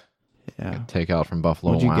Wings. Yeah. Takeout from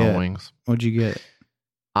Buffalo Wild Wings. What'd you get?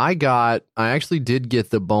 I actually did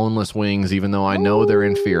get the boneless wings, even though I know they're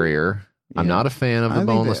inferior. Yeah. I'm not a fan of the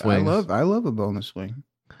boneless wings. I love a boneless wing.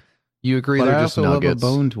 You agree but they're I just also nuggets.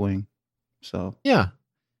 love a boned wing. So yeah.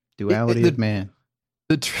 Duality of man.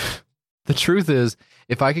 The truth is,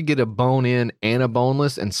 if I could get a bone in and a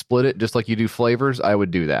boneless and split it just like you do flavors, I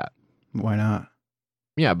would do that. Why not?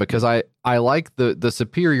 Yeah, because I like the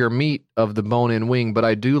superior meat of the bone-in wing, but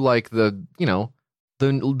I do like the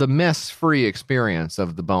mess-free experience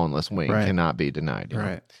of the boneless wing cannot be denied.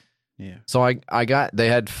 Right. Yeah. So they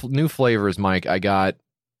had new flavors, Mike. I got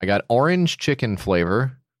orange chicken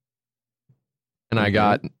flavor, and I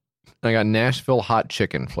got Nashville hot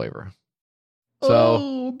chicken flavor.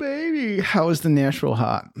 So, baby, how is the Nashville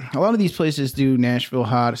hot? A lot of these places do Nashville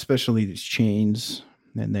hot, especially these chains,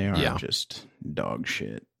 and they are just dog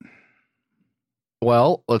shit.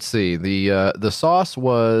 Well, let's see. The sauce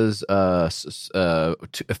was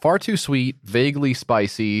far too sweet, vaguely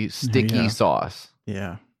spicy, sticky sauce.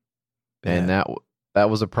 Yeah, and that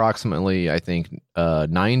was approximately, I think,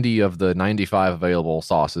 90 of the 95 available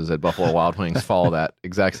sauces at Buffalo Wild Wings follow that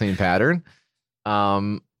exact same pattern.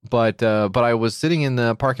 But I was sitting in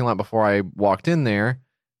the parking lot before I walked in there,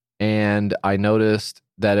 and I noticed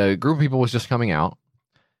that a group of people was just coming out,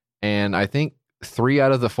 and I think 3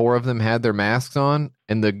 out of the 4 of them had their masks on,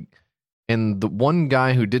 and the one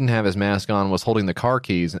guy who didn't have his mask on was holding the car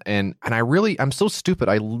keys. And I'm so stupid.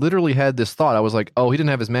 I literally had this thought. I was like, oh, he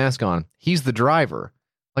didn't have his mask on. He's the driver.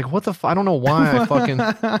 Like, what the? I don't know why I fucking.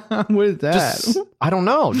 What is that? I don't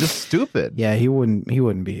know. Just stupid. Yeah, he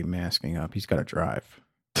wouldn't be masking up. He's got to drive.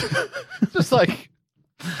 Just like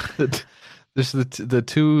the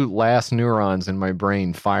 2 last neurons in my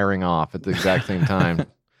brain firing off at the exact same time.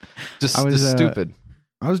 Just stupid.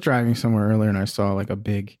 I was driving somewhere earlier and I saw like a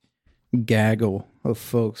big gaggle of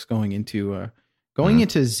folks going into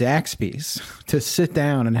Zaxby's to sit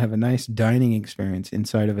down and have a nice dining experience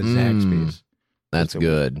inside of a Zaxby's. That's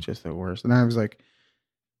good. Just the worst. And I was like,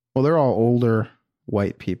 well, they're all older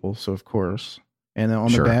white people, so of course. And then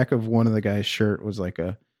on the back of one of the guy's shirt was like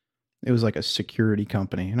a security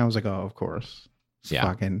company. And I was like, oh, of course. It's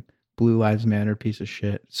fucking Blue Lives Matter piece of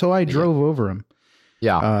shit. So I drove over him.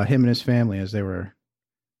 Yeah. Him and his family as they were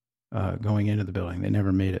going into the building. They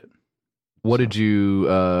never made it. What did you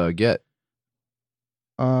get?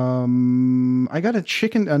 I got a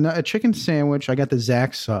chicken sandwich. I got the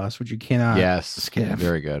Zax sauce, which you cannot skip.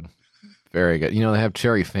 Very good. Very good. You know, they have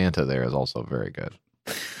cherry Fanta there is also very good.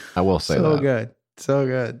 I will say So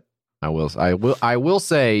good. I will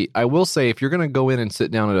say if you're going to go in and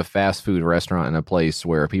sit down at a fast food restaurant in a place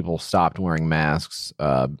where people stopped wearing masks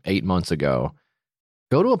 8 months ago,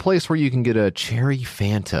 go to a place where you can get a cherry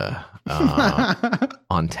Fanta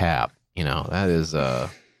on tap. You know, that is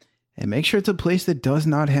and make sure it's a place that does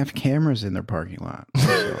not have cameras in their parking lot.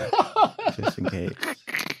 So, just in case.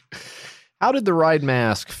 How did the ride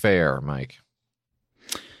mask fare, Mike?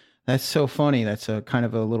 That's so funny. That's a kind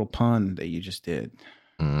of a little pun that you just did.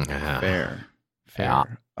 Fair. Yeah.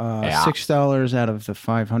 $6 out of the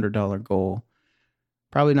 $500 goal.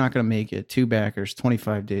 Probably not going to make it. 2 backers,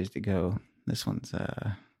 25 days to go. This one's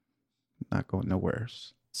not going nowhere.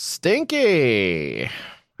 Stinky.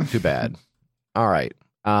 Too bad. All right.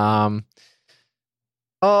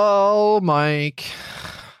 Oh, Mike,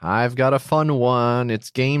 I've got a fun one.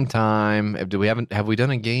 It's game time. Have we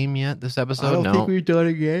done a game yet this episode? I don't think we've done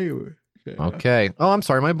a game. Okay. Oh, I'm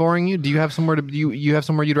sorry. Am I boring you? Do you have somewhere you have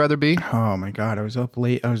somewhere you'd rather be? Oh my God. I was up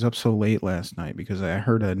late. I was up so late last night because I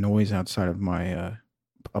heard a noise outside of my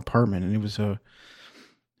apartment, and it was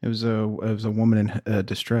a woman in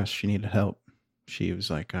distress. She needed help. She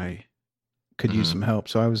was like, I could use some help.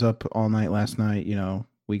 So I was up all night last night. You know,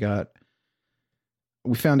 we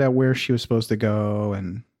found out where she was supposed to go,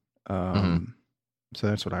 and so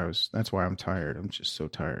that's why I'm tired. I'm just so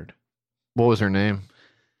tired. What was her name?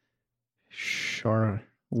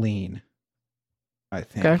 Charlene, I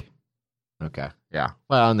think. Okay. Yeah.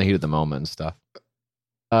 Well, in the heat of the moment and stuff.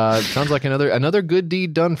 Sounds like another good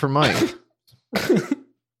deed done for Mike. Put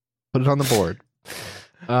it on the board.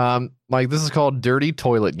 Mike, this is called Dirty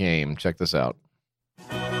Toilet Game. Check this out.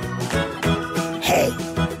 Hey,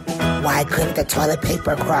 why couldn't the toilet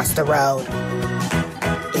paper cross the road?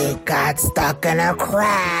 It got stuck in a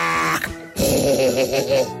crack.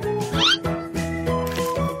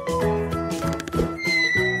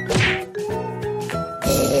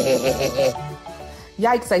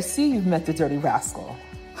 Yikes, I see you've met the Dirty Rascal.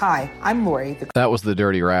 Hi, I'm Lori. That was the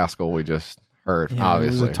Dirty Rascal we just heard,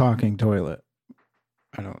 obviously. It was a talking toilet.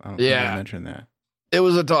 I don't think I mentioned that. It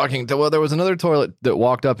was a talking toilet. Well, there was another toilet that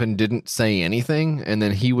walked up and didn't say anything, and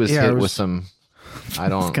then he was hit with some... I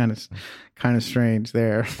don't... It's kind of strange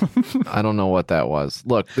there. I don't know what that was.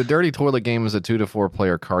 Look, the Dirty Toilet Game is a 2 to 4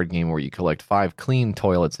 player card game where you collect 5 clean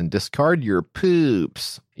toilets and discard your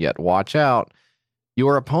poops. Yet watch out.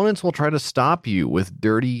 Your opponents will try to stop you with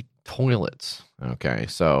dirty toilets. Okay,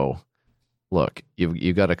 so look,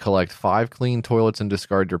 you got to collect 5 clean toilets and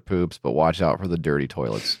discard your poops, but watch out for the dirty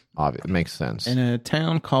toilets. It makes sense. In a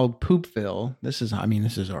town called Poopville, this is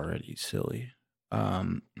already silly.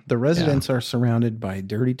 The residents are surrounded by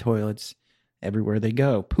dirty toilets everywhere they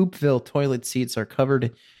go. Poopville toilet seats are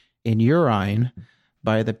covered in urine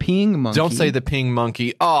by the peeing monkey. Don't say the peeing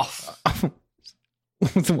monkey. Oh,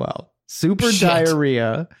 well. Super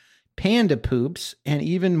diarrhea, panda poops, and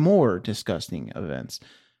even more disgusting events.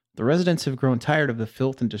 The residents have grown tired of the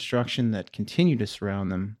filth and destruction that continue to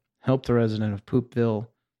surround them. Help the resident of Poopville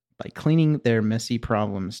by cleaning their messy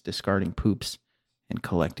problems, discarding poops, and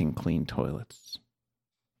collecting clean toilets.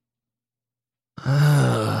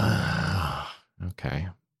 Okay,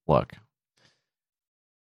 look.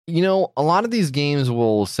 You know, a lot of these games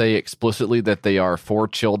will say explicitly that they are for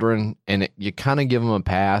children, and you kind of give them a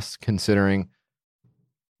pass considering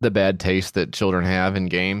the bad taste that children have in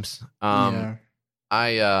games. I've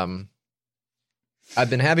been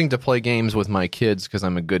having to play games with my kids because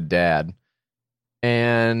I'm a good dad,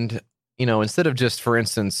 And, instead of just, for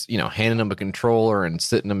instance, handing them a controller and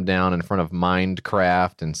sitting them down in front of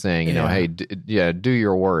Minecraft and saying, hey, do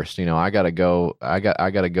your worst. I gotta go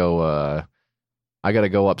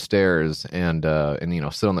upstairs and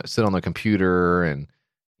sit on the computer and,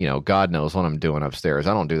 God knows what I'm doing upstairs.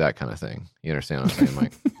 I don't do that kind of thing. You understand what I'm saying,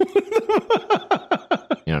 Mike?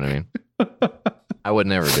 You know what I mean? I would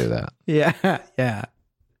never do that. Yeah. Yeah.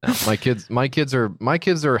 No, my kids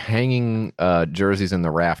are hanging jerseys in the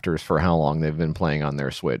rafters for how long they've been playing on their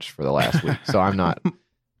Switch for the last week. So I'm not.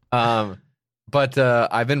 But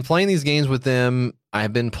I've been playing these games with them.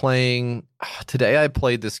 I've been playing today. I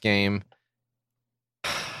played this game.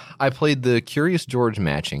 I played the Curious George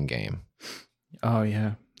matching game. Oh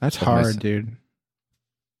yeah, that's hard, dude.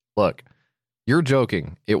 Look, you're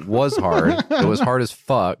joking. It was hard. It was hard as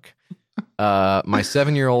fuck. My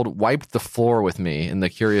 7-year-old wiped the floor with me in the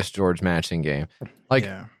Curious George matching game.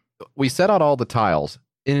 We set out all the tiles,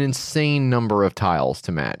 an insane number of tiles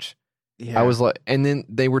to match. Yeah. I was like, and then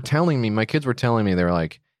they were telling me, my kids were telling me, they were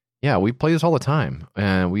like, yeah, we play this all the time.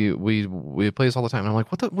 And we play this all the time. And I'm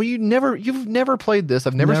like, what the? Well, you've never played this.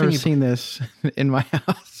 I've never seen this in my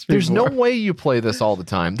house. There's no way you play this all the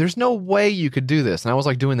time. There's no way you could do this. And I was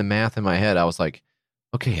like doing the math in my head. I was like,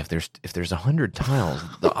 okay, if there's 100 tiles,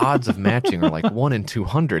 the odds of matching are like 1 in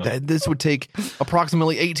 200. This would take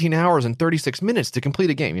approximately 18 hours and 36 minutes to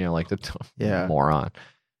complete a game. Like the moron.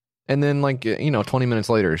 And then 20 minutes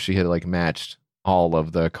later, she had matched all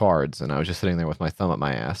of the cards, and I was just sitting there with my thumb up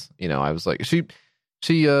my ass. I was like, she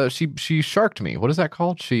sharked me. What is that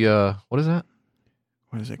called? What is that?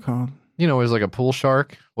 What is it called? It was like a pool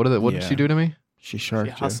shark. What did she do to me? She sharked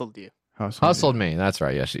you. Hustled you. Hustled me. That's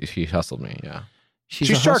right. Yeah, she hustled me. Yeah. She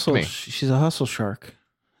sharked me. She's a hustle shark.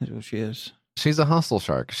 That's what she is. She's a hustle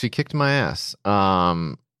shark. She kicked my ass.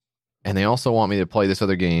 And they also want me to play this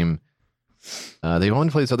other game. They want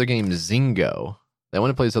to play this other game, Zingo. They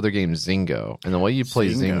want to play this other game, Zingo. And the way you play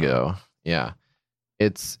Zingo,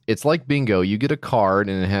 it's like bingo. You get a card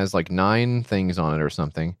and it has 9 things on it or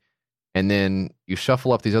something. And then you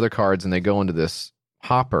shuffle up these other cards and they go into this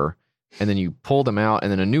hopper. And then you pull them out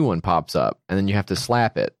and then a new one pops up. And then you have to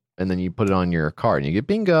slap it. And then you put it on your card and you get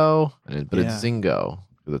bingo. But it's Zingo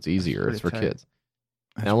because it's easier. It's for kids.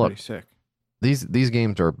 That's now look, sick. These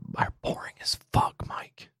games are boring as fuck,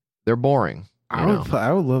 Mike. They're boring.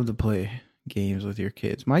 I would love to play games with your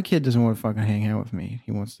kids. My kid doesn't want to fucking hang out with me.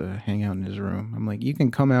 He wants to hang out in his room. I'm like, you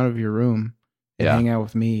can come out of your room and hang out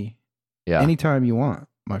with me anytime you want,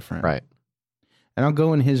 my friend. Right. And I'll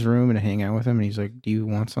go in his room and hang out with him. And he's like, do you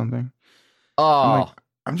want something? Oh,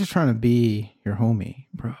 I'm just trying to be your homie,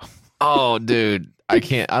 bro. Oh, dude. I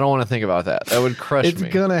can't. I don't want to think about that. That would crush me. It's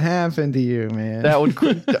going to happen to you, man. That would.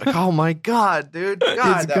 Oh, my God, dude.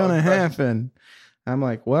 God, it's going to happen. I'm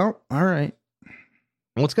like, well, all right.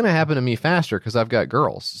 What's going to happen to me faster because I've got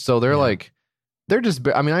girls. So they're they're just.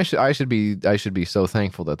 I mean, I should be so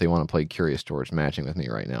thankful that they want to play Curious George matching with me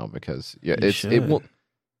right now because it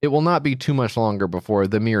will not be too much longer before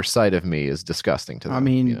the mere sight of me is disgusting to them. I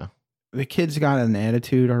mean, the kid's got an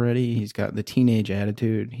attitude already. He's got the teenage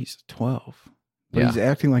attitude. He's 12, but he's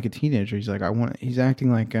acting like a teenager. He's like, he's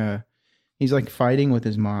acting like he's like fighting with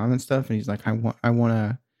his mom and stuff. And he's like, I want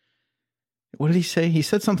to. What did he say? He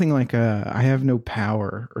said something like, I have no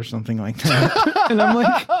power or something like that. And I'm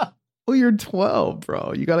like, well, you're 12,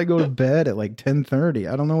 bro. You got to go to bed at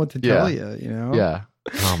 10:30. I don't know what to tell you, Yeah.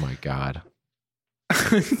 Oh, my God.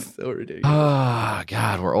 It's so ridiculous. Oh,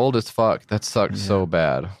 God. We're old as fuck. That sucks so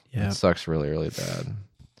bad. Yeah. It sucks really, really bad.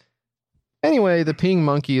 Anyway, the peeing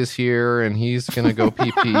monkey is here, and he's going to go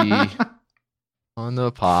pee-pee on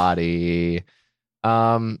the potty.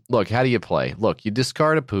 Look, how do you play? Look, you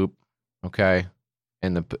discard a poop. Okay,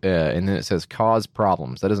 and then it says cause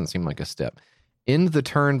problems. That doesn't seem like a step. End the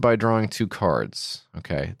turn by drawing 2 cards.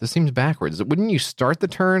 Okay, this seems backwards. Wouldn't you start the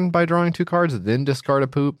turn by drawing 2 cards, then discard a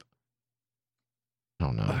poop? I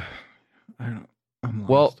don't know. I'm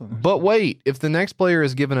lost. But wait, if the next player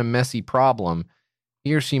is given a messy problem,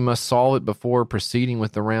 he or she must solve it before proceeding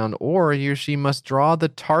with the round, or he or she must draw the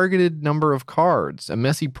targeted number of cards. A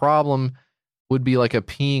messy problem would be like a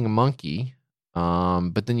peeing monkey.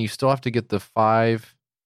 But then you still have to get the 5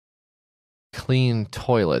 clean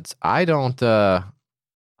toilets. I'm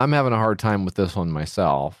having a hard time with this one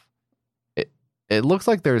myself. It looks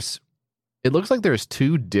like there's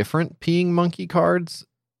 2 different peeing monkey cards.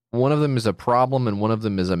 One of them is a problem and one of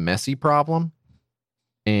them is a messy problem.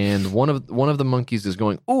 And one of the monkeys is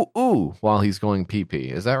going ooh ooh while he's going pee pee.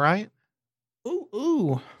 Is that right? Ooh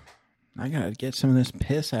ooh. I gotta get some of this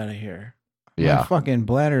piss out of here. Yeah. My fucking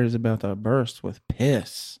bladder is about to burst with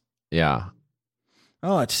piss. Yeah.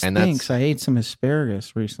 Oh, it And that's- stinks. I ate some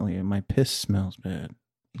asparagus recently, and my piss smells bad.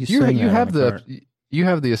 You have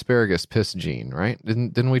the asparagus piss gene, right?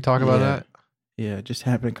 Didn't we talk about that? Yeah, it just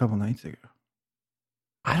happened a couple nights ago.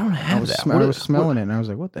 I don't have I was, that. I was smelling it, and I was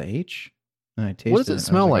like, "What the H?" And I tasted it. What does it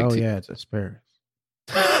smell like? Oh yeah, it's asparagus.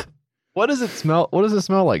 What does it smell? What does it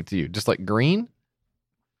smell like to you? Just like green?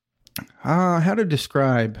 How to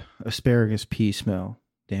describe asparagus pea smell?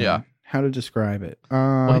 Dan? Yeah. How to describe it?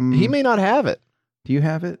 Well, he may not have it. Do you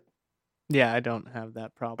have it? Yeah, I don't have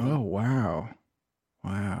that problem. Oh wow.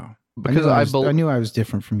 Because I knew I was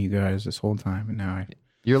different from you guys this whole time, and now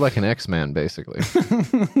you're like an X-Man, basically.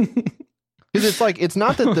 Because it's like, it's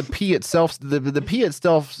not that the pea itself, the pea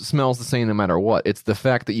itself smells the same no matter what. It's the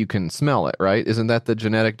fact that you can smell it, right? Isn't that the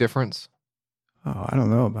genetic difference? Oh, I don't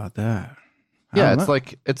know about that. Yeah, it's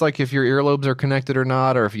like if your earlobes are connected or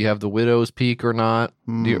not, or if you have the widow's peak or not,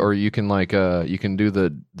 or you can you can do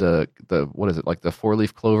the what is it, like the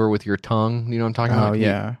 4-leaf clover with your tongue? You know what I'm talking about?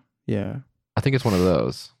 Oh yeah. I think it's one of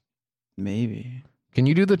those. Maybe. Can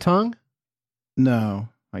you do the tongue? No,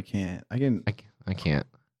 I can't. I can't.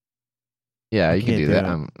 Yeah, you can do that.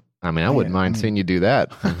 I wouldn't mind seeing you do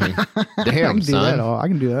that. I mean, damn, son. I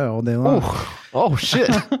can do that all day long. Oh shit.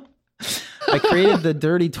 I created the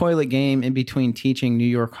dirty toilet game in between teaching New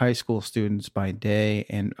York high school students by day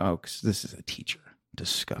and because this is a teacher.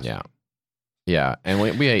 Disgusting. Yeah, and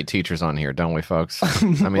we hate teachers on here, don't we, folks?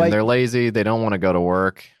 I mean, they're lazy. They don't want to go to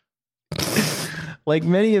work. Like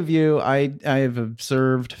many of you, I have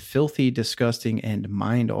observed filthy, disgusting, and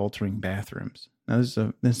mind-altering bathrooms. Now, this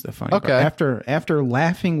is the funny part. After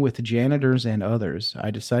laughing with janitors and others,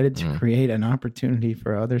 I decided to create an opportunity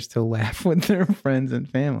for others to laugh with their friends and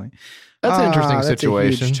family. That's an interesting that's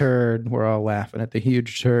situation. A huge turd. We're all laughing at the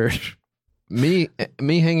huge turd. Me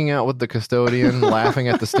hanging out with the custodian, laughing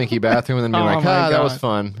at the stinky bathroom, and then being like, that was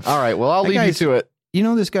fun. All right, well, I'll leave you to it. You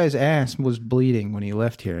know, this guy's ass was bleeding when he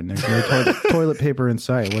left here, and there's no toilet paper in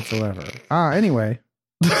sight whatsoever. Anyway,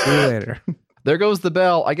 see you later. There goes the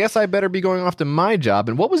bell. I guess I better be going off to my job.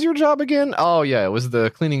 And what was your job again? Oh, yeah, it was the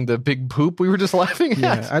cleaning the big poop we were just laughing at.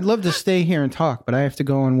 Yeah, I'd love to stay here and talk, but I have to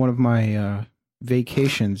go on one of my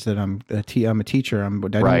vacations that I'm a teacher. I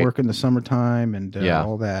don't work in the summertime and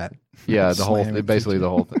all that. Yeah, basically the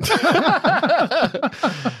whole thing.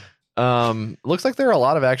 Looks like there are a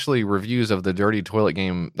lot of actually reviews of the dirty toilet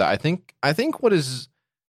game. That I think one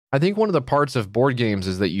of the parts of board games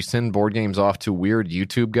is that you send board games off to weird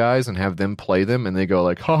YouTube guys and have them play them, and they go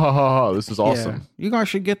like, ha ha ha ha, this is awesome. Yeah. You guys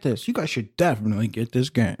should get this. You guys should definitely get this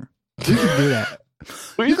game. You should do that.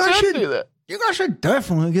 You guys should do that. You guys should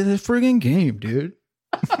definitely get this friggin' game, dude.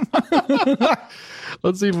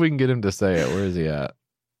 Let's see if we can get him to say it. Where is he at?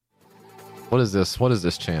 What is this? What is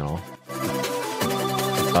this channel?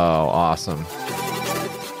 Oh, awesome.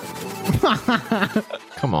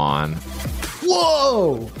 Come on.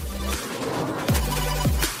 Whoa!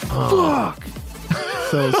 Fuck!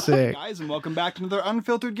 So sick. Guys, and welcome back to another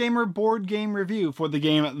Unfiltered Gamer board game review for the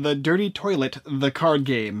game The Dirty Toilet, the card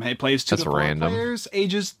game. It plays 2 to 4 players,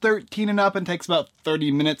 ages 13 and up, and takes about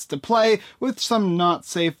 30 minutes to play, with some not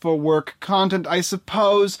safe for work content, I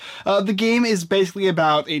suppose. The game is basically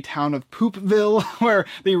about a town of Poopville, where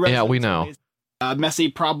the residents we know. Messy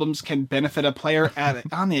problems can benefit a player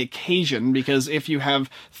on the occasion, because if you have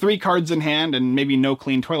 3 cards in hand and maybe no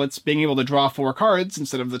clean toilets, being able to draw 4 cards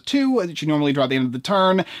instead of the 2 that you normally draw at the end of the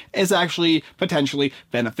turn is actually potentially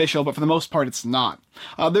beneficial, but for the most part it's not.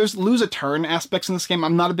 There's lose a turn aspects in this game.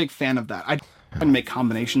 I'm not a big fan of that. I and make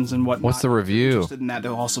combinations and whatnot. What's the review? If you're interested in that,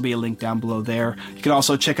 there'll also be a link down below there. You can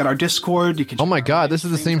also check out our Discord. You can. Oh my God, this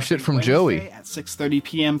is the same shit from Joey. At 6:30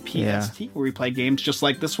 p.m. PST, where we play games just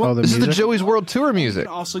like this one. This is the Joey's World Tour music. You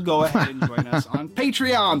can also go ahead and join us on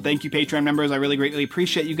Patreon. Thank you, Patreon members. I really greatly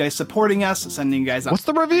appreciate you guys supporting us, sending you guys out. What's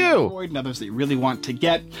the review? And others that you really want to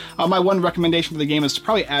get. My one recommendation for the game is to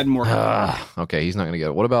probably add more. Okay, he's not going to get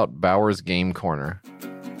it. What about Bauer's Game Corner?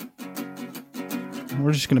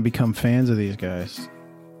 We're just going to become fans of these guys.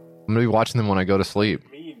 I'm going to be watching them when I go to sleep.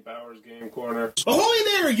 Corner. Ahoy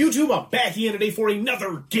there, YouTube! I'm back here today for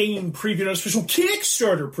another game preview, an official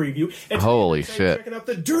Kickstarter preview. And holy shit! Checking out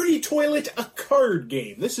the Dirty Toilet, a card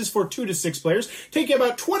game. This is for 2 to 6 players, taking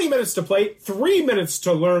about 20 minutes to play, 3 minutes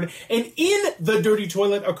to learn. And in the Dirty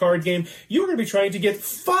Toilet, a card game, you're going to be trying to get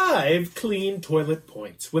 5 clean toilet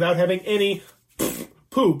points without having any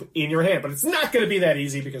poop in your hand. But it's not going to be that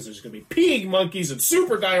easy, because there's going to be peeing monkeys and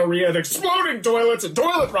super diarrhea and exploding toilets and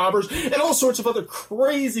toilet robbers and all sorts of other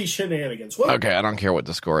crazy shenanigans. Okay, I don't care what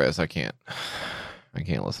the score is. I can't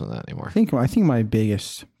listen to that anymore. I think my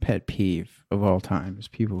biggest pet peeve of all time is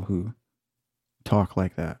people who talk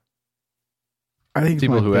like that. I think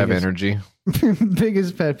people who have energy.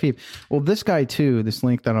 Biggest pet peeve. Well, this guy too, this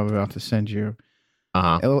link that I'm about to send you,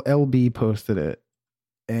 LB posted it.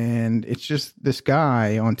 And it's just this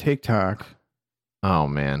guy on TikTok. Oh,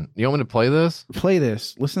 man. You want me to play this? Play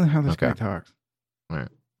this. Listen to how this guy talks. All right.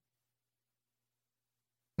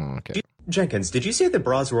 Okay. Jenkins, did you say the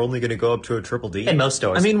bras were only going to go up to a triple D? In most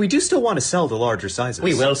stores. I mean, we do still want to sell the larger sizes.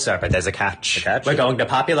 We will, sir, but there's a catch. A catch? We're going to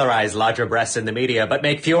popularize larger breasts in the media, but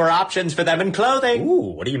make fewer options for them in clothing.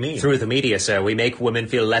 Ooh, what do you mean? Through the media, sir, we make women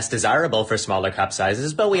feel less desirable for smaller cup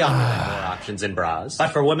sizes, but we offer them more options in bras. But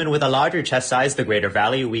for women with a larger chest size, the greater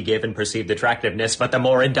value we give in perceived attractiveness, but the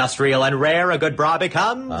more industrial and rare a good bra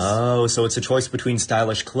becomes. Oh, so it's a choice between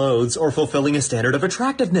stylish clothes or fulfilling a standard of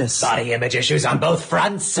attractiveness. Body image issues on both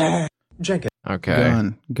fronts, sir. Jenkins.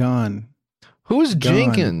 Okay. Gone. Who's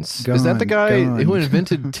Jenkins? Is that the guy who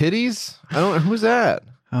invented titties? I don't know. Who's that?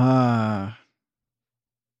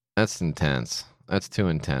 That's intense. That's too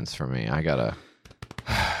intense for me. I gotta.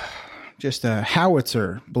 Just a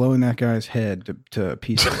howitzer blowing that guy's head to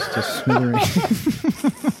pieces, to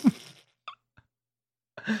smithereens.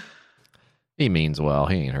 He means well.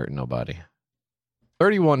 He ain't hurting nobody.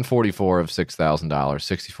 3144 of $6,000,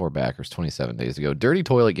 64 backers, 27 days ago. Dirty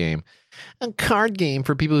Toilet Game, a card game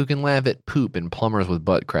for people who can laugh at poop and plumbers with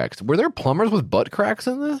butt cracks. Were there plumbers with butt cracks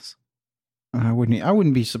in this? I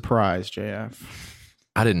wouldn't be surprised, JF.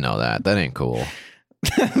 I didn't know that. That ain't cool.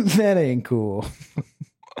 That ain't cool.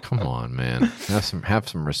 Come on, man. Have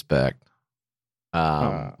some respect.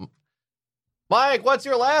 Mike, what's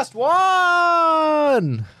your last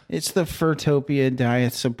one? It's the Furtopia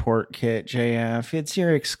Diet Support Kit, JF. It's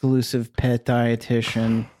your exclusive pet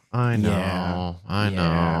dietitian. I know. I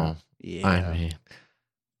know. Yeah. I mean,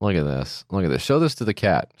 look at this. Look at this. Show this to the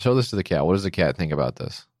cat. Show this to the cat. What does the cat think about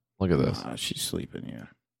this? Look at this. She's sleeping, yeah.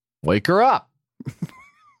 Wake her up.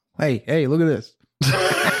 Hey, look at this.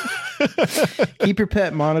 Keep your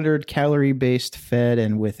pet monitored, calorie-based, fed,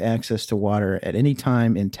 and with access to water at any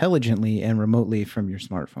time intelligently and remotely from your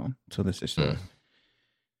smartphone. So this is a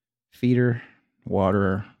feeder,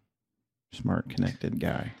 waterer, smart, connected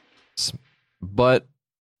guy. But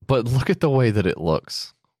look at the way that it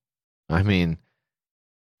looks. I mean,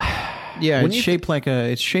 yeah, it's shaped like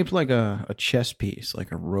a chess piece,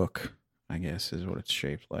 like a rook, I guess is what it's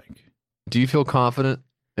shaped like. Do you feel confident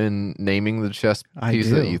in naming the chess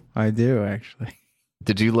piece I do, actually.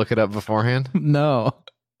 Did you look it up beforehand? No.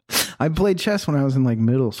 I played chess when I was in like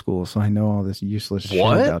middle school, so I know all this useless shit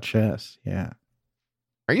about chess. Yeah.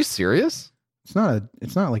 Are you serious? It's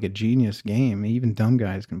not like a genius game. Even dumb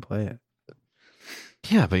guys can play it.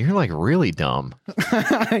 Yeah, but you're like really dumb.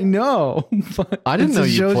 I know. But I didn't know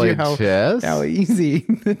you played chess. How easy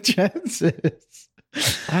the chess is.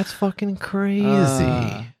 That's fucking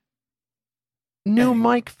crazy. New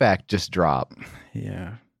Mike fact just dropped.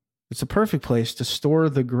 Yeah. It's a perfect place to store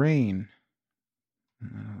the grain. I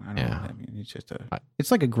don't know what that means. It's just it's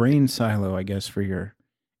like a grain silo, I guess, for your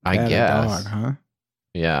dog, huh?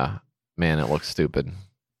 Yeah. Man, it looks stupid.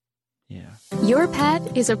 Yeah. Your pet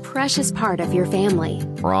is a precious part of your family.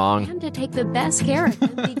 Wrong. And to take the best care of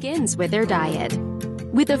them begins with their diet.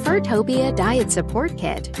 With the Furtopia Diet Support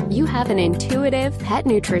Kit, you have an intuitive pet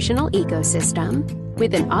nutritional ecosystem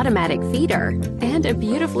with an automatic feeder and a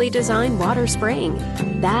beautifully designed water spring.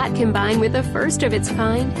 That, combined with the first of its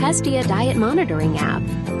kind Hestia Diet Monitoring app,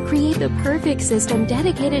 create the perfect system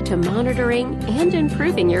dedicated to monitoring and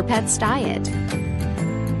improving your pet's diet.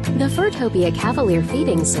 The Furtopia Cavalier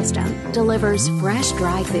feeding system delivers fresh,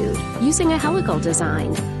 dry food using a helical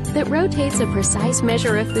design that rotates a precise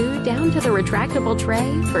measure of food down to the retractable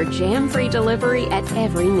tray for jam-free delivery at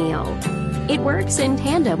every meal. It works in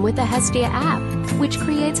tandem with the Hestia app, which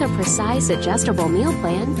creates a precise adjustable meal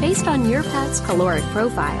plan based on your pet's caloric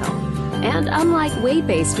profile. And unlike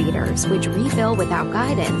weight-based feeders, which refill without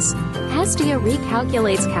guidance, Hestia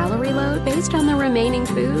recalculates calorie load based on the remaining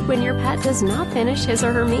food when your pet does not finish his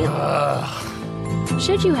or her meal.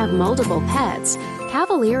 Should you have multiple pets,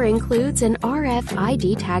 Cavalier includes an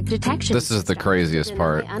RFID tag detection. This is the craziest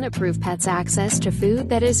part. Unapproved pets access to food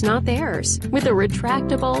that is not theirs with a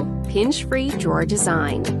retractable, pinch-free drawer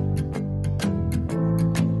design.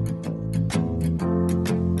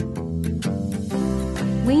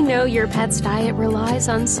 We know your pet's diet relies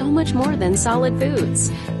on so much more than solid foods.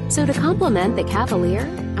 So to complement the Cavalier,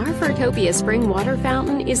 our Furtopia Spring Water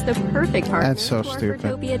Fountain is the perfect partner to our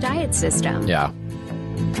Furtopia diet system. Yeah.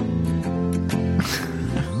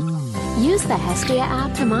 Use the Hestia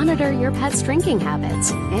app to monitor your pet's drinking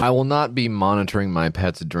habits. I will not be monitoring my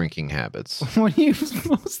pet's drinking habits. What are you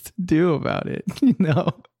supposed to do about it?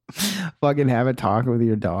 Fucking have a talk with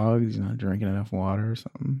your dog. He's not drinking enough water or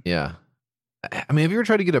something. Yeah. I mean, have you ever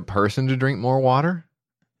tried to get a person to drink more water?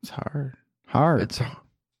 It's hard.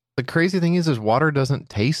 The crazy thing is water doesn't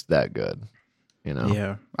taste that good. You know?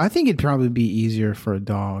 Yeah. I think it'd probably be easier for a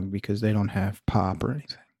dog because they don't have pop or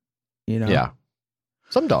anything. You know? Yeah.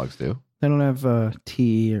 Some dogs do. They don't have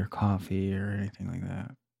tea or coffee or anything like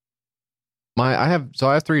that. I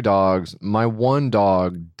have 3 dogs. My one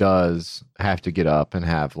dog does have to get up and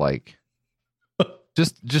have like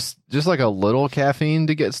just like a little caffeine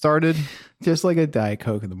to get started. Just like a Diet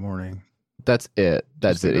Coke in the morning. That's it.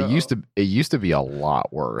 That's it. It used to be a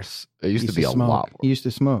lot worse. It used to be a lot worse. He used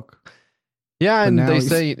to smoke. Yeah, and they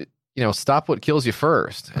say, stop what kills you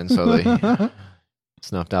first. And so they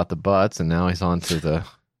snuffed out the butts, and now he's on to the,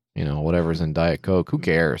 whatever's in Diet Coke. Who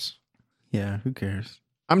cares? Yeah, who cares?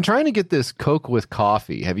 I'm trying to get this Coke with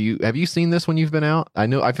coffee. Have you seen this when you've been out?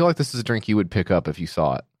 I feel like this is a drink you would pick up if you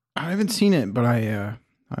saw it. I haven't seen it, but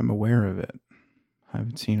I'm aware of it. I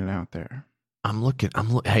haven't seen it out there. I'm looking.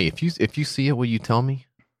 Hey, if you see it, will you tell me?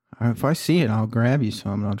 If I see it, I'll grab you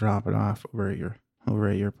some and I'll drop it off over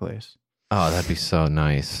at your place. Oh, that'd be so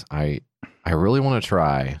nice. I really want to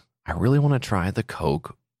try.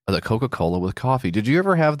 The Coca-Cola with coffee. Did you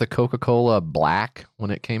ever have the Coca-Cola Black when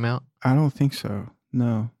it came out? I don't think so.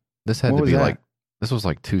 No. This had to be this was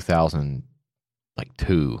like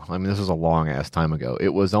 2002. I mean, this was a long ass time ago.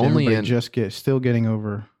 It was only still getting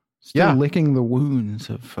over, licking the wounds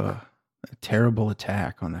of a terrible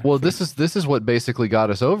attack on that. Well, this is what basically got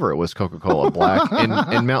us over it was Coca-Cola Black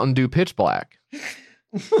and Mountain Dew Pitch Black.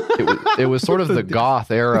 It was sort of the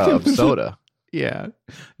goth era of soda. Yeah.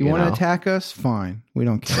 You want to attack us? Fine. We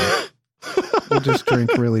don't care. We'll just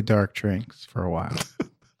drink really dark drinks for a while.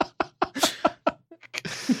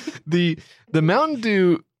 The Mountain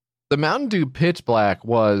Dew Pitch Black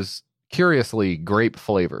was curiously grape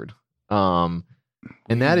flavored.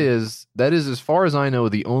 And that is as far as I know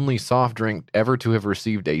the only soft drink ever to have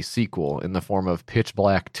received a sequel in the form of Pitch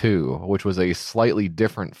Black 2, which was a slightly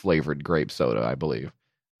different flavored grape soda, I believe.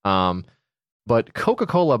 But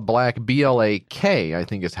Coca-Cola Black, B-L-A-K, I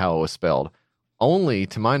think is how it was spelled, only,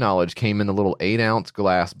 to my knowledge, came in a little 8-ounce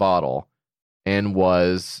glass bottle and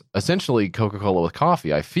was essentially Coca-Cola with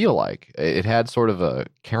coffee, I feel like. It had sort of a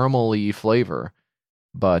caramel-y flavor.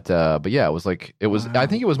 But yeah, it was. Wow. I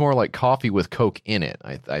think it was more like coffee with Coke in it,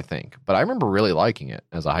 I think. But I remember really liking it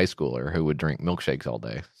as a high schooler who would drink milkshakes all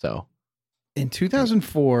day. So in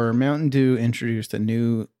 2004, Mountain Dew introduced a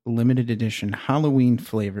new limited edition Halloween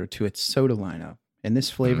flavor to its soda lineup, and this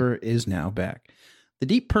flavor is now back. The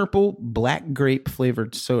deep purple black grape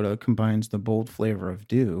flavored soda combines the bold flavor of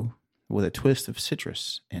dew with a twist of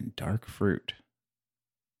citrus and dark fruit.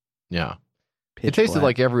 Yeah. It tasted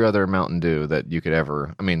like every other Mountain Dew that you could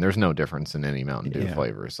ever. I mean, there's no difference in any Mountain Dew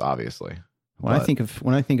flavors, obviously. When I think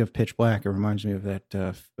of Pitch Black, it reminds me of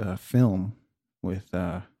that film with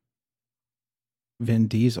Vin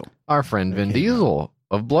Diesel. Our friend Vin Diesel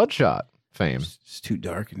of Bloodshot fame. It's too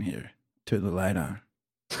dark in here. Turn the light on.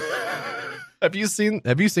 Have you seen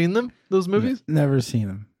them? Those movies? Never seen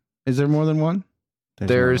them. Is there more than one?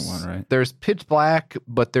 There's more than one, right? There's Pitch Black,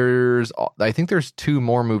 but I think there's 2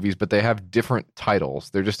 more movies, but they have different titles.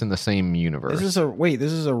 They're just in the same universe. This is a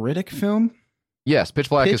Riddick film? Yes, Pitch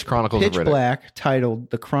Black is Chronicles of Riddick. Pitch Black, titled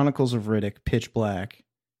The Chronicles of Riddick, Pitch Black.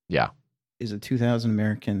 Yeah. Is a 2000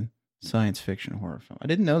 American science fiction horror film. I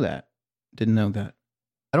didn't know that. I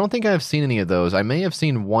don't think I've seen any of those. I may have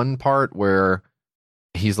seen one part where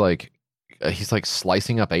he's like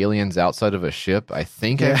slicing up aliens outside of a ship. I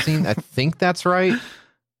think I think that's right.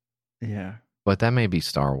 Yeah. But that may be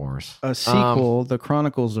Star Wars. A sequel, The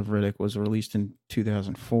Chronicles of Riddick, was released in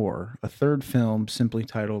 2004. A third film, simply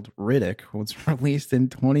titled Riddick, was released in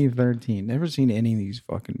 2013. Never seen any of these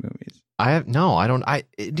fucking movies.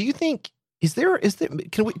 Do you think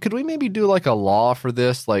could we maybe do like a law for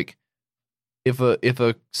this? Like if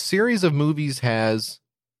a series of movies has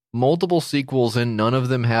multiple sequels and none of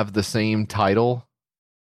them have the same title,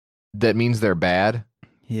 that means they're bad?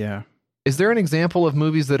 Yeah. Is there an example of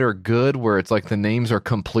movies that are good where it's like the names are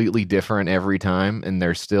completely different every time and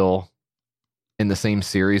they're still in the same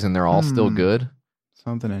series and they're all still good?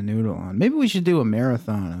 Something to noodle on. Maybe we should do a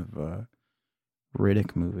marathon of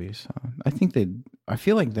Riddick movies. I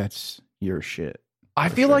feel like that's your shit. I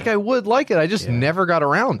feel like I would like it. I just never got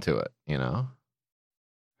around to it, All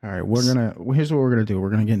right, here's what we're gonna do.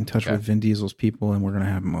 We're gonna get in touch with Vin Diesel's people, and we're gonna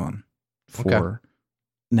have them on for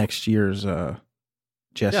next year's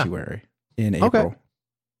Jessuary in April.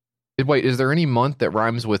 Okay. Wait, is there any month that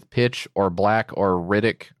rhymes with Pitch or Black or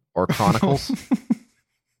Riddick or Chronicles?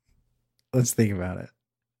 Let's think about it.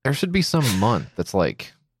 There should be some month that's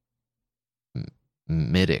like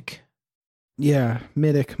Middick. Yeah,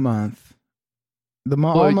 Middick month.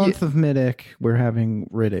 All month of Middick, we're having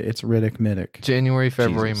Riddick. It's Riddick Middick. January,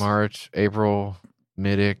 February, March, April,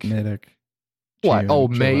 Middick. What?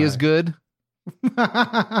 June, May July. is good?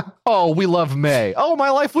 Oh, we love May. Oh,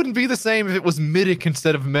 my life wouldn't be the same if it was Middick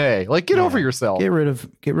instead of May. Like, get over yourself. Get rid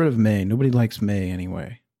of May. Nobody likes May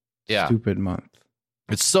anyway. Yeah. Stupid month.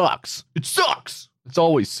 It sucks. It's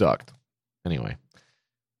always sucked. Anyway.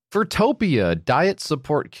 Vertopia Diet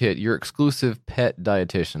Support Kit, your exclusive pet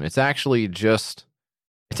dietitian. It's actually just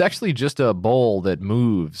a bowl that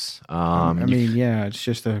moves. You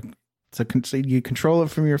control it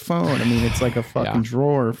from your phone. I mean, it's like a fucking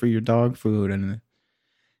drawer for your dog food, and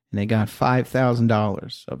they got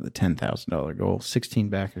 $5,000 of the $10,000 goal. 16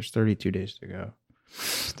 backers, 32 days to go.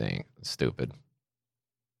 Stupid.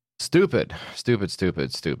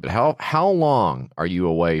 How long are you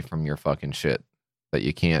away from your fucking shit that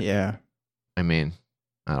you can't? Yeah. I mean,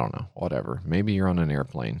 I don't know. Whatever. Maybe you're on an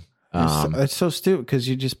airplane. It's so stupid because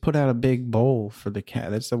you just put out a big bowl for the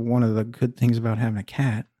cat. That's one of the good things about having a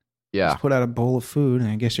cat. Yeah. Just put out a bowl of food, and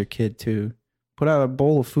I guess your kid too. Put out a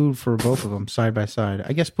bowl of food for both of them side by side.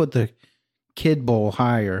 I guess put the kid bowl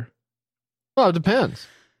higher. Well, it depends.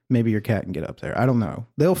 Maybe your cat can get up there. I don't know.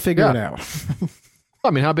 They'll figure it out. I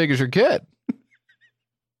mean, how big is your kid?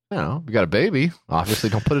 You know, you got a baby. Obviously,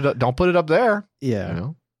 don't put it up there. Yeah. You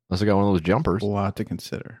know, unless I got one of those jumpers. A lot to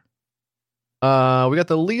consider. We got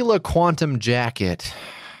the Leela Quantum Jacket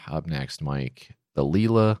up next, Mike. The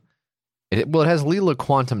Leela. It has Leela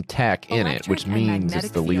Quantum Tech in it, which means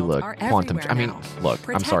it's the Leela Quantum. I mean, look,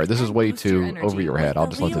 I'm sorry. This is way too over your head. I'll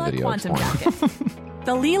just let the video explain.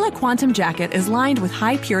 The Leela Quantum Jacket is lined with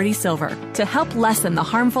high-purity silver to help lessen the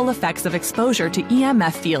harmful effects of exposure to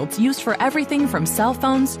EMF fields used for everything from cell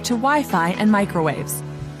phones to Wi-Fi and microwaves.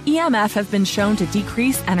 EMF have been shown to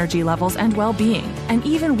decrease energy levels and well-being, and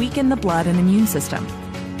even weaken the blood and immune system.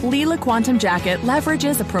 Leela Quantum Jacket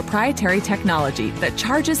leverages a proprietary technology that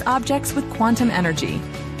charges objects with quantum energy.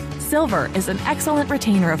 Silver is an excellent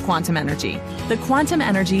retainer of quantum energy. The quantum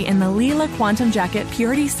energy in the Leela Quantum Jacket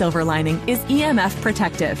Purity Silver lining is EMF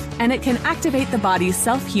protective, and it can activate the body's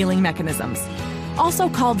self-healing mechanisms. Also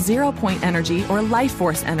called zero-point energy or life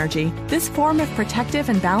force energy, this form of protective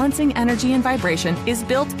and balancing energy and vibration is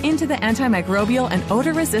built into the antimicrobial and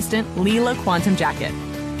odor-resistant Leela Quantum Jacket.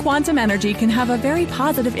 Quantum energy can have a very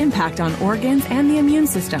positive impact on organs and the immune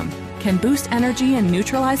system, can boost energy and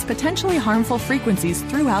neutralize potentially harmful frequencies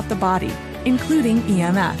throughout the body, including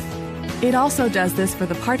EMF. It also does this for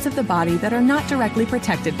the parts of the body that are not directly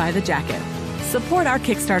protected by the jacket. Support our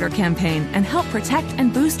Kickstarter campaign and help protect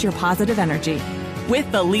and boost your positive energy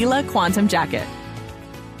with the Leela Quantum Jacket.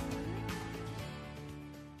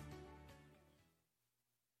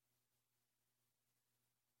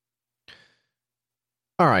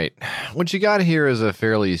 All right. What you got here is a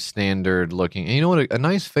fairly standard looking, and you know what? A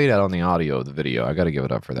nice fade out on the audio of the video. I got to give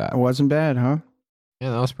it up for that. It wasn't bad, huh?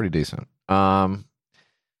 Yeah, that was pretty decent.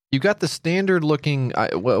 You got the standard looking,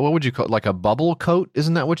 what would you call it? Like a bubble coat?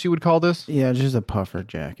 Isn't that what you would call this? Yeah, just a puffer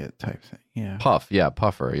jacket type thing. Yeah.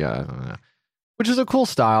 Puffer. Yeah. Which is a cool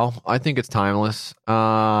style. I think it's timeless.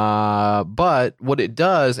 But what it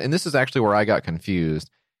does, and this is actually where I got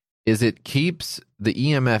confused, is it keeps the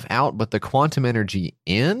EMF out, but the quantum energy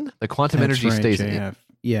in? The quantum energy stays in.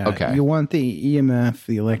 Yeah. Okay. You want the EMF,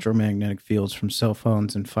 the electromagnetic fields from cell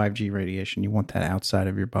phones and 5G radiation. You want that outside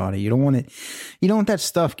of your body. You don't want it. You don't want that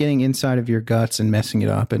stuff getting inside of your guts and messing it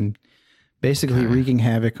up and basically wreaking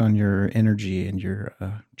havoc on your energy and your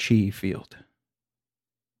chi field.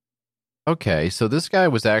 Okay. So this guy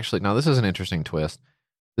was actually, now this is an interesting twist.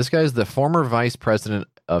 This guy is the former vice president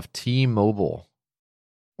of T-Mobile.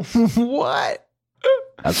 What?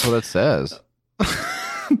 That's what it says.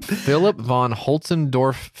 Philip von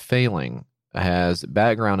Holzendorf-Failing has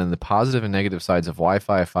background in the positive and negative sides of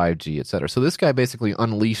Wi-Fi, 5G, etc. So this guy basically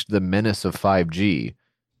unleashed the menace of 5G.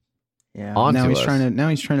 Yeah. Now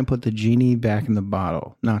he's trying to put the genie back in the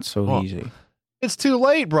bottle. Not so easy. It's too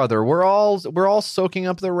late, brother. We're all soaking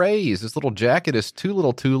up the rays. This little jacket is too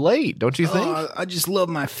late, don't you think? I just love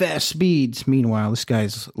my fast speeds. Meanwhile, this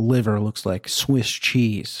guy's liver looks like Swiss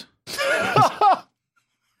cheese.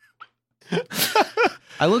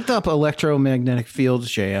 I looked up electromagnetic fields,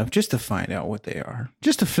 JF, just to find out what they are.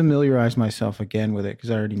 Just to familiarize myself again with it, because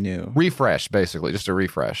I already knew. Refresh, basically, just a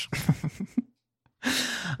refresh.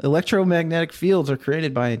 Electromagnetic fields are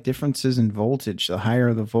created by differences in voltage. The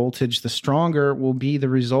higher the voltage, the stronger will be the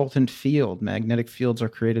resultant field. Magnetic fields are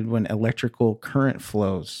created when electrical current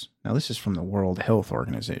flows. Now, this is from the World Health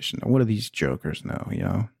Organization. Now, what do these jokers know, you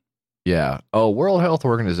know? Yeah. Oh, World Health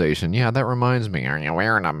Organization. Yeah, that reminds me. Are you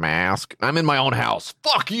wearing a mask? I'm in my own house.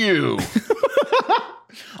 Fuck you.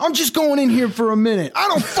 I'm just going in here for a minute. I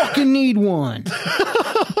don't fucking need one.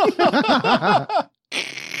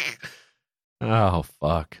 Oh,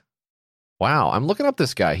 fuck. Wow. I'm looking up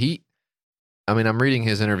this guy. I'm reading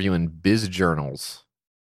his interview in Biz Journals,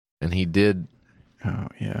 and he did. Oh,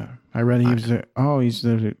 yeah. I read he was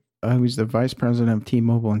the vice president of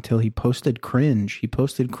T-Mobile until he posted cringe. He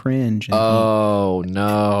posted cringe. And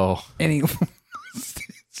no. And he lost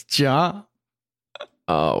his job.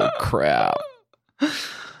 Oh, crap.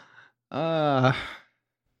 Huh.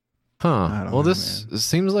 Well, this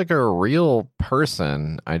seems like a real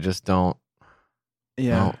person. I just don't.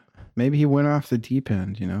 Yeah. Well, maybe he went off the deep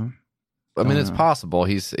end, you know? I mean, it's possible.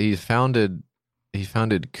 He's founded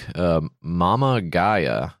Mama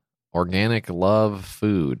Gaia Organic Love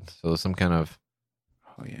Food. So some kind of.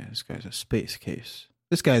 Oh yeah, this guy's a space case.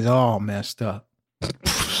 This guy's all messed up.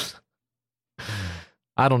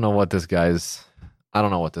 I don't know what this guy's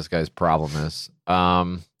problem is.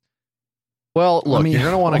 Well, look, you're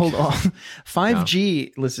gonna want to hold on.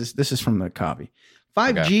 5G. This is from the copy.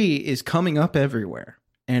 5G is coming up everywhere,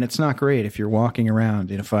 and it's not great if you're walking around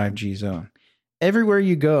in a 5G zone. Everywhere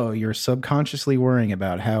you go, you're subconsciously worrying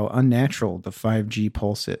about how unnatural the 5G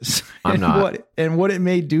pulse is and what it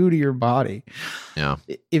may do to your body. Yeah.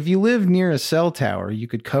 If you live near a cell tower, you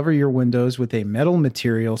could cover your windows with a metal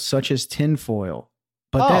material such as tinfoil,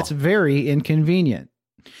 but that's very inconvenient.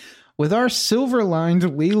 With our silver-lined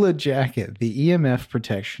Leela jacket, the EMF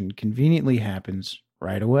protection conveniently happens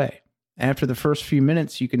right away. After the first few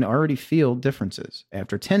minutes, you can already feel differences.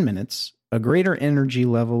 After 10 minutes, a greater energy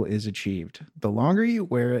level is achieved. The longer you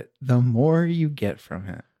wear it, the more you get from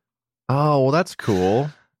it. Oh, well, that's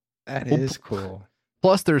cool. That is cool.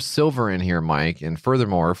 Plus, there's silver in here, Mike. And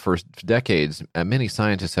furthermore, for decades, many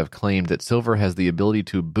scientists have claimed that silver has the ability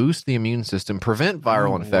to boost the immune system, prevent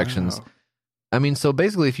viral infections. Wow. I mean, so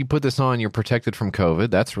basically, if you put this on, you're protected from COVID.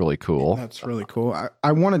 That's really cool. That's really cool.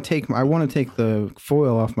 I want to take the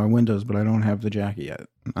foil off my windows, but I don't have the jacket yet.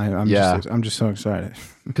 I'm just so excited.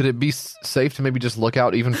 Could it be safe to maybe just look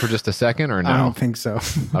out even for just a second, or no? I don't think so.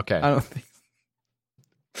 Okay. I don't think.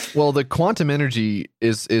 Well, the quantum energy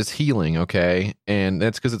is healing, okay? And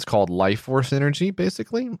that's because it's called life force energy,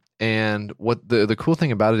 basically. And what the cool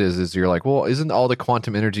thing about it is you're like, well, isn't all the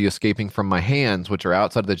quantum energy escaping from my hands, which are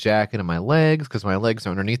outside of the jacket, and my legs, because my legs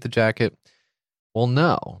are underneath the jacket? Well,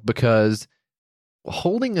 no, because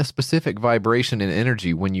holding a specific vibration and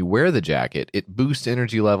energy when you wear the jacket, it boosts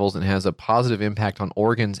energy levels and has a positive impact on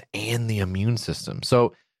organs and the immune system.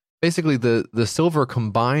 So basically, the silver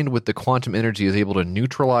combined with the quantum energy is able to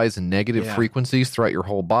neutralize negative frequencies throughout your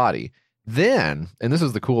whole body. Then, and this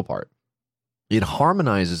is the cool part, it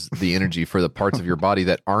harmonizes the energy for the parts of your body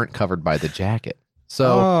that aren't covered by the jacket.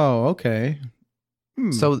 So, okay.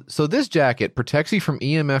 So this jacket protects you from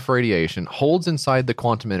EMF radiation, holds inside the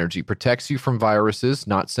quantum energy, protects you from viruses,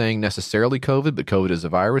 not saying necessarily COVID, but COVID is a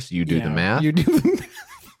virus. You do the math. You do the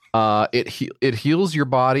math. It heals your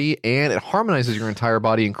body and it harmonizes your entire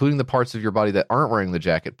body, including the parts of your body that aren't wearing the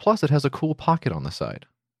jacket. Plus, it has a cool pocket on the side.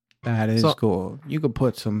 That is cool. You could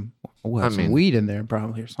put some weed in there,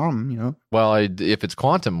 probably, or something. You know. Well, if it's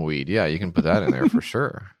quantum weed, yeah, you can put that in there for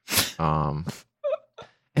sure.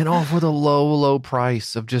 And all for the low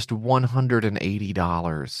price of just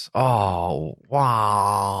 $180. Oh,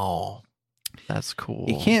 wow, that's cool.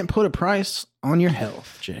 You can't put a price on your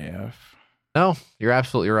health, JF. No, you're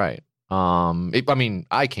absolutely right.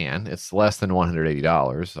 I can. It's less than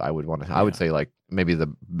 $180. I would say like maybe the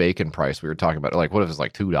bacon price we were talking about. Like, what if it's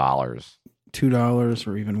like $2? $2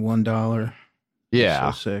 or even $1.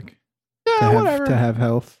 Yeah, so sick. Yeah, whatever. To have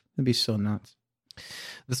health, it'd be so nuts.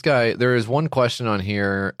 This guy, there is one question on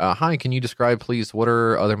here. Hi, can you describe, please, what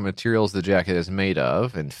are other materials the jacket is made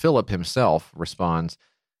of? And Philip himself responds,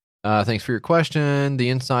 thanks for your question. The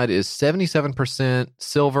inside is 77%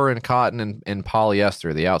 silver and cotton and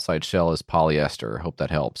polyester. The outside shell is polyester. Hope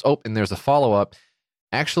that helps. Oh, and there's a follow-up.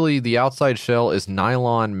 Actually, the outside shell is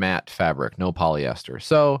nylon matte fabric, no polyester.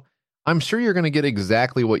 So I'm sure you're going to get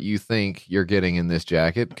exactly what you think you're getting in this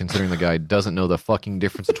jacket, considering the guy doesn't know the fucking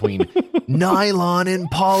difference between nylon and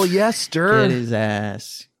polyester. Get his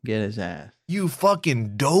ass. You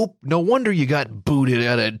fucking dope. No wonder you got booted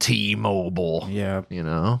out of T-Mobile. Yeah. You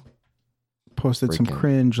know? Posted some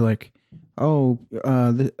cringe like, I don't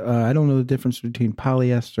know the difference between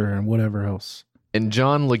polyester and whatever else. And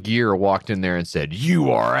John Laguerre walked in there and said,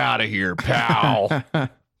 "You are out of here, pal."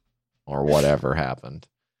 Or whatever happened.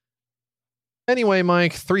 Anyway,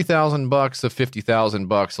 Mike, $3,000 of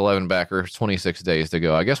 $50,000, 11 backers, 26 days to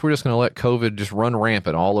go. I guess we're just going to let COVID just run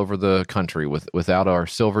rampant all over the country without our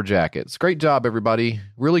silver jackets. Great job, everybody.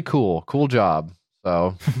 Really cool. Cool job.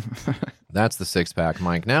 So That's the six-pack,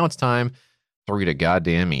 Mike. Now it's time to read a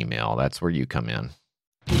goddamn email. That's where you come in.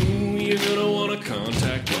 You're gonna wanna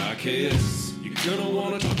contact YKS. You're gonna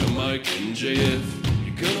wanna talk to Mike and JF.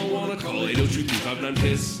 You're gonna wanna call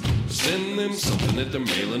 802-359-PISS. Send them something at their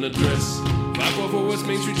mailing address. 544 West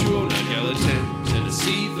Main Street, 209 Gallatin,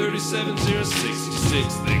 Tennessee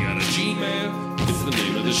 37066. They got a Gmail, it's the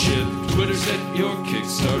name of the ship. Twitter's at your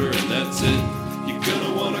Kickstarter, and that's it. You're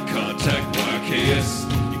gonna wanna contact YKS.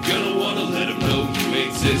 You're gonna wanna let them know you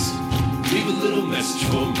exist. Leave a little message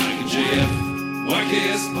for Mike and JF.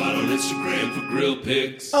 YKS Pod on Instagram for grill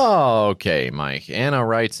pics. Okay, Mike. Anna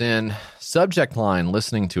writes in, subject line,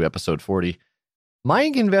 listening to episode 40.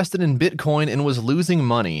 Mike invested in Bitcoin and was losing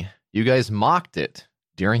money. You guys mocked it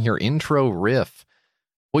during your intro riff.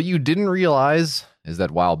 What you didn't realize is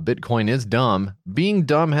that while Bitcoin is dumb, being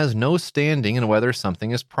dumb has no standing in whether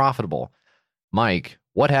something is profitable. Mike,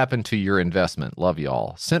 what happened to your investment? Love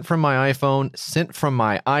y'all. Sent from my iPhone.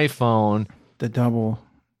 The double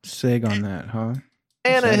sig on that, huh?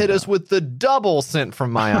 Anna hit us with the double sent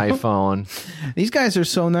from my iPhone. These guys are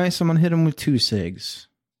so nice. I'm going to hit them with 2 sigs.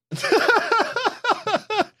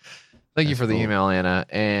 Thank you for the email, Anna.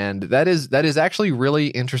 And that is actually really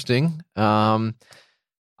interesting. I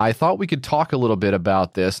thought we could talk a little bit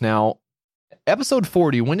about this. Now, episode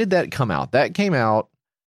 40, when did that come out? That came out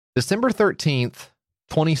December 13th,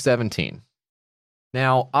 2017.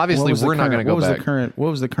 Now, obviously, we're not going to go back. What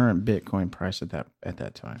was the current Bitcoin price at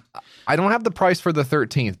that time? I don't have the price for the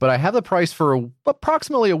 13th, but I have the price for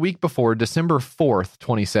approximately a week before, December 4th,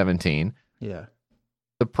 2017. Yeah.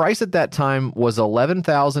 The price at that time was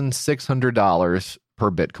 $11,600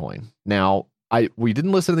 per Bitcoin. Now, we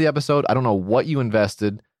didn't listen to the episode. I don't know what you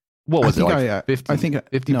invested. What was it, like 50, I think,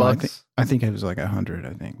 $50 no, bucks? I think it was like 100,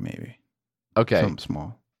 I think, maybe. Okay. Something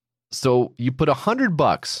small. So you put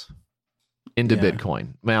 $100 into Bitcoin.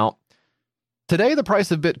 Now, today the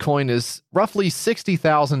price of Bitcoin is roughly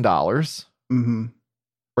 $60,000,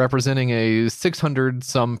 representing a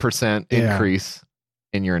 600% increase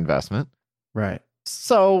in your investment. Right.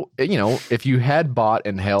 So, if you had bought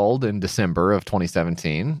and held in December of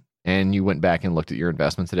 2017 and you went back and looked at your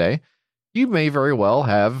investment today, you may very well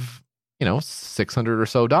have, $600 or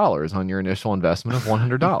so on your initial investment of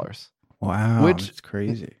 $100. Wow. Which is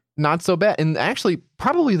crazy. Not so bad. And actually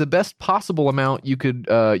probably the best possible amount you could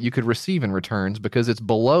receive in returns, because it's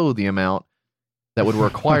below the amount that would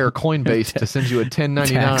require Coinbase to send you a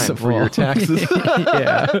 1099 for your taxes.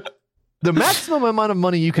 Yeah. The maximum amount of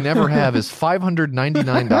money you can ever have is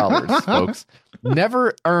 $599, folks.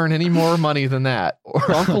 Never earn any more money than that,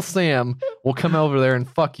 or Uncle Sam will come over there and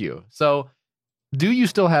fuck you. So, do you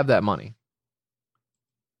still have that money?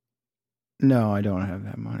 No, I don't have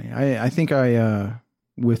that money. I think I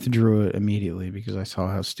withdrew it immediately because I saw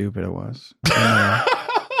how stupid it was. And,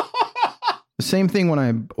 the same thing when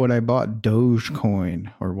I bought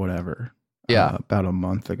Dogecoin or whatever. Yeah, about a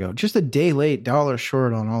month ago. Just a day late, dollar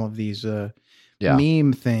short on all of these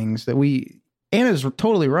meme things that Anna's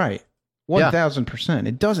totally right. 1,000%.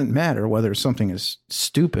 It doesn't matter whether something is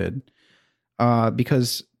stupid,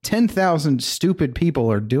 because 10,000 stupid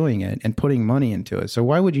people are doing it and putting money into it. So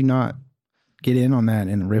why would you not get in on that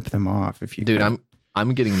and rip them off? If you, dude,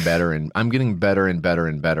 I'm getting better, and I'm getting better and better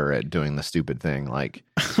and better at doing the stupid thing. Like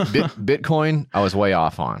Bitcoin, I was way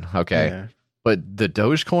off on. Okay. Yeah. But the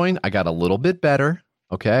Dogecoin, I got a little bit better.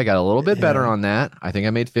 Okay, I got a little bit better on that. I think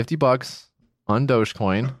I made $50 on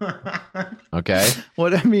Dogecoin. Okay.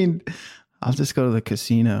 I'll just go to the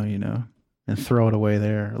casino, and throw it away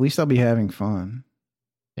there. At least I'll be having fun.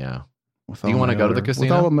 Yeah. Do you want to go to the casino?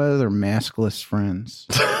 With all of my other maskless friends.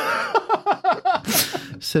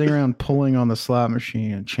 Sitting around pulling on the slot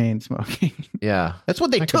machine and chain smoking. Yeah. That's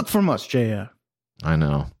what they took from us, JF. I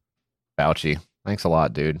know. Fauci. Thanks a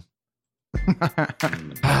lot, dude.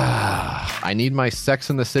 I need my Sex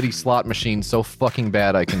in the City slot machine so fucking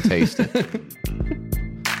bad I can taste it.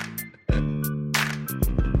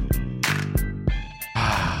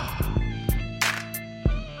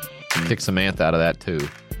 Kick Samantha out of that too.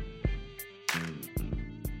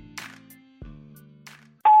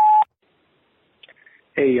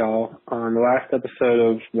 Hey y'all, on the last episode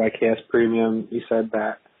of YKS Premium, you said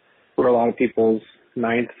that you're a lot of people's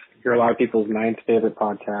ninth favorite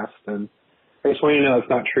podcast, and I just want you to know it's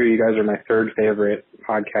not true. You guys are my third favorite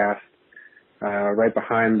podcast, right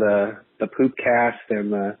behind the Poopcast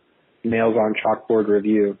and the Nails on Chalkboard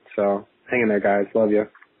review. So hang in there, guys. Love you.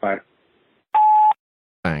 Bye.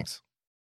 Thanks.